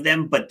inside of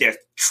them, but they're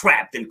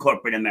trapped in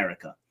corporate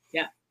America.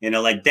 Yeah.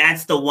 Like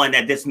that's the one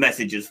that this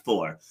message is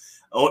for.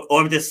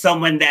 Or if there's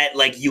someone that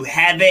like you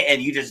have it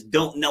and you just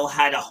don't know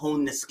how to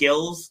hone the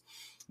skills,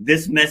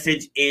 this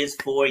message is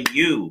for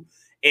you.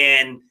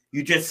 And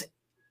you just,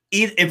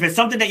 if it's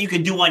something that you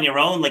can do on your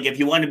own, like if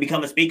you want to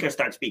become a speaker,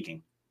 start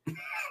speaking.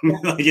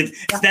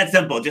 It's that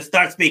simple. Just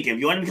start speaking.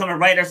 If you want to become a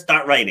writer,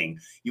 start writing.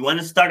 You want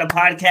to start a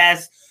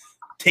podcast,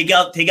 take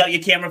out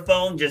your camera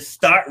phone, just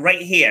start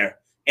right here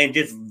and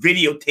just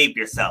videotape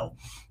yourself.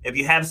 If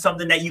you have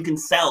something that you can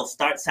sell,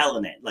 start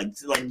selling it. Like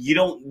you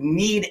don't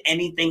need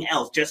anything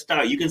else. Just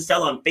start. You can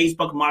sell on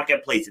Facebook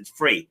Marketplace. It's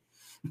free.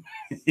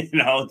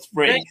 It's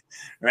free,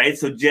 right?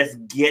 So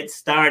just get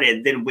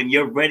started. Then when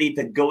you're ready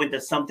to go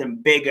into something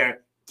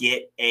bigger,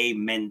 get a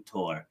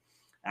mentor.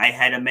 I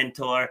had a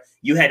mentor.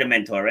 You had a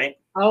mentor, right?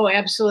 Oh,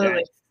 absolutely.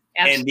 Right.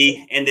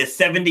 Absolutely. And the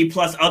 70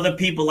 plus other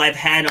people I've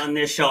had on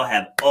this show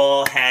have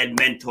all had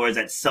mentors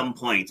at some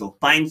point. So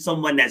find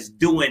someone that's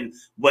doing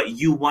what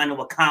you want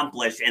to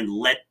accomplish and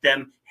let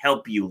them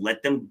help you.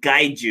 Let them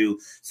guide you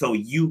so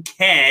you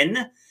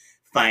can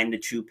find the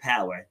true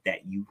power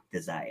that you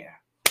desire.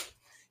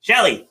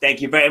 Shelly,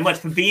 thank you very much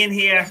for being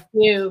here. Thank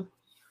you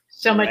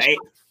so much. Right.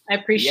 I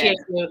appreciate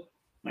you.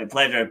 My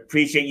pleasure.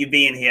 Appreciate you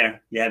being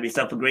here. You have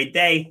yourself a great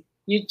day.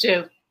 You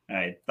too. All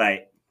right.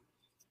 Bye.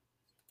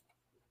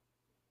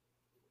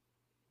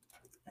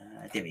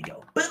 There we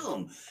go.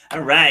 Boom.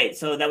 All right.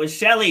 So that was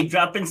Shelly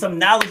dropping some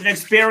knowledge and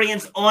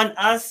experience on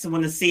us. I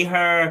want to see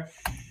her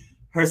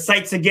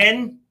sites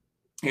again.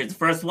 Here's the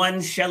first one,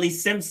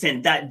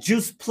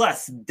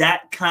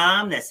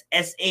 ShellySimpson.juiceplus.com. That's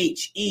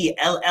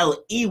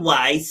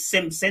SHELLEY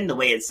Simpson, the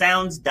way it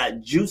sounds,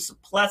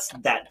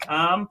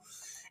 .juiceplus.com.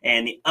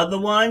 And the other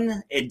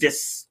one, it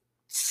just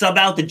sub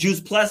out the Juice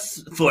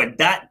Plus for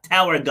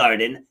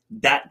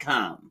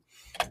 .towergarden.com.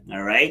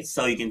 All right,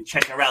 so you can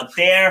check her out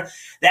there.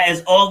 That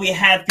is all we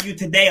have for you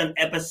today on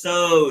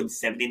episode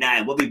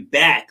 79. We'll be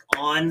back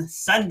on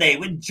Sunday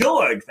with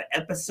George for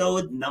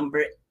episode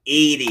number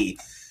 80.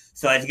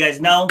 So as you guys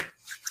know,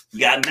 you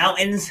got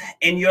mountains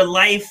in your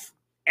life.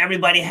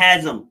 Everybody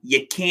has them.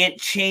 You can't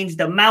change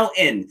the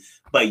mountain,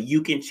 but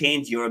you can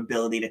change your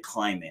ability to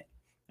climb it.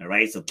 All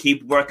right, so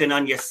keep working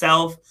on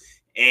yourself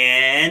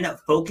and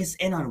focus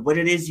in on what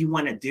it is you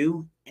want to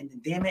do. And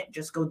damn it,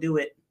 just go do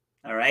it.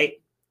 All right.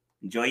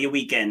 Enjoy your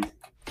weekend.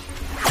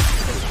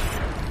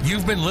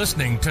 You've been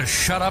listening to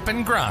Shut Up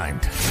and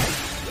Grind.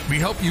 We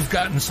hope you've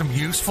gotten some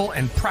useful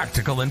and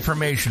practical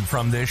information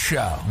from this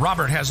show.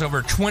 Robert has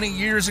over 20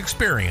 years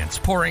experience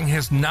pouring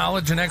his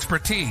knowledge and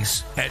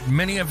expertise at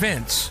many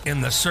events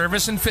in the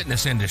service and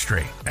fitness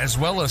industry, as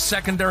well as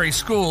secondary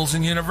schools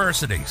and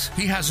universities.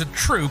 He has a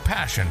true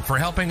passion for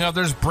helping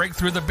others break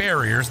through the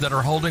barriers that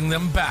are holding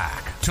them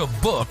back. To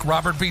book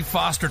Robert B.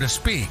 Foster to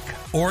speak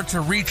or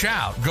to reach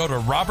out, go to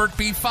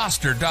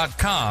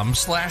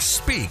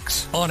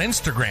robertbfoster.com/speaks, on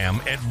Instagram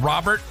at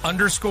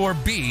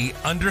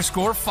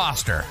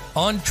Robert_B_Foster,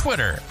 on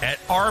Twitter at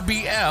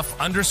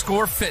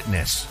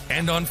RBF_fitness,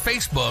 and on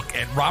Facebook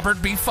at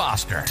Robert B.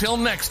 Foster. Till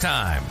next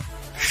time,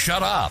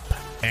 shut up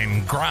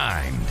and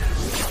grind.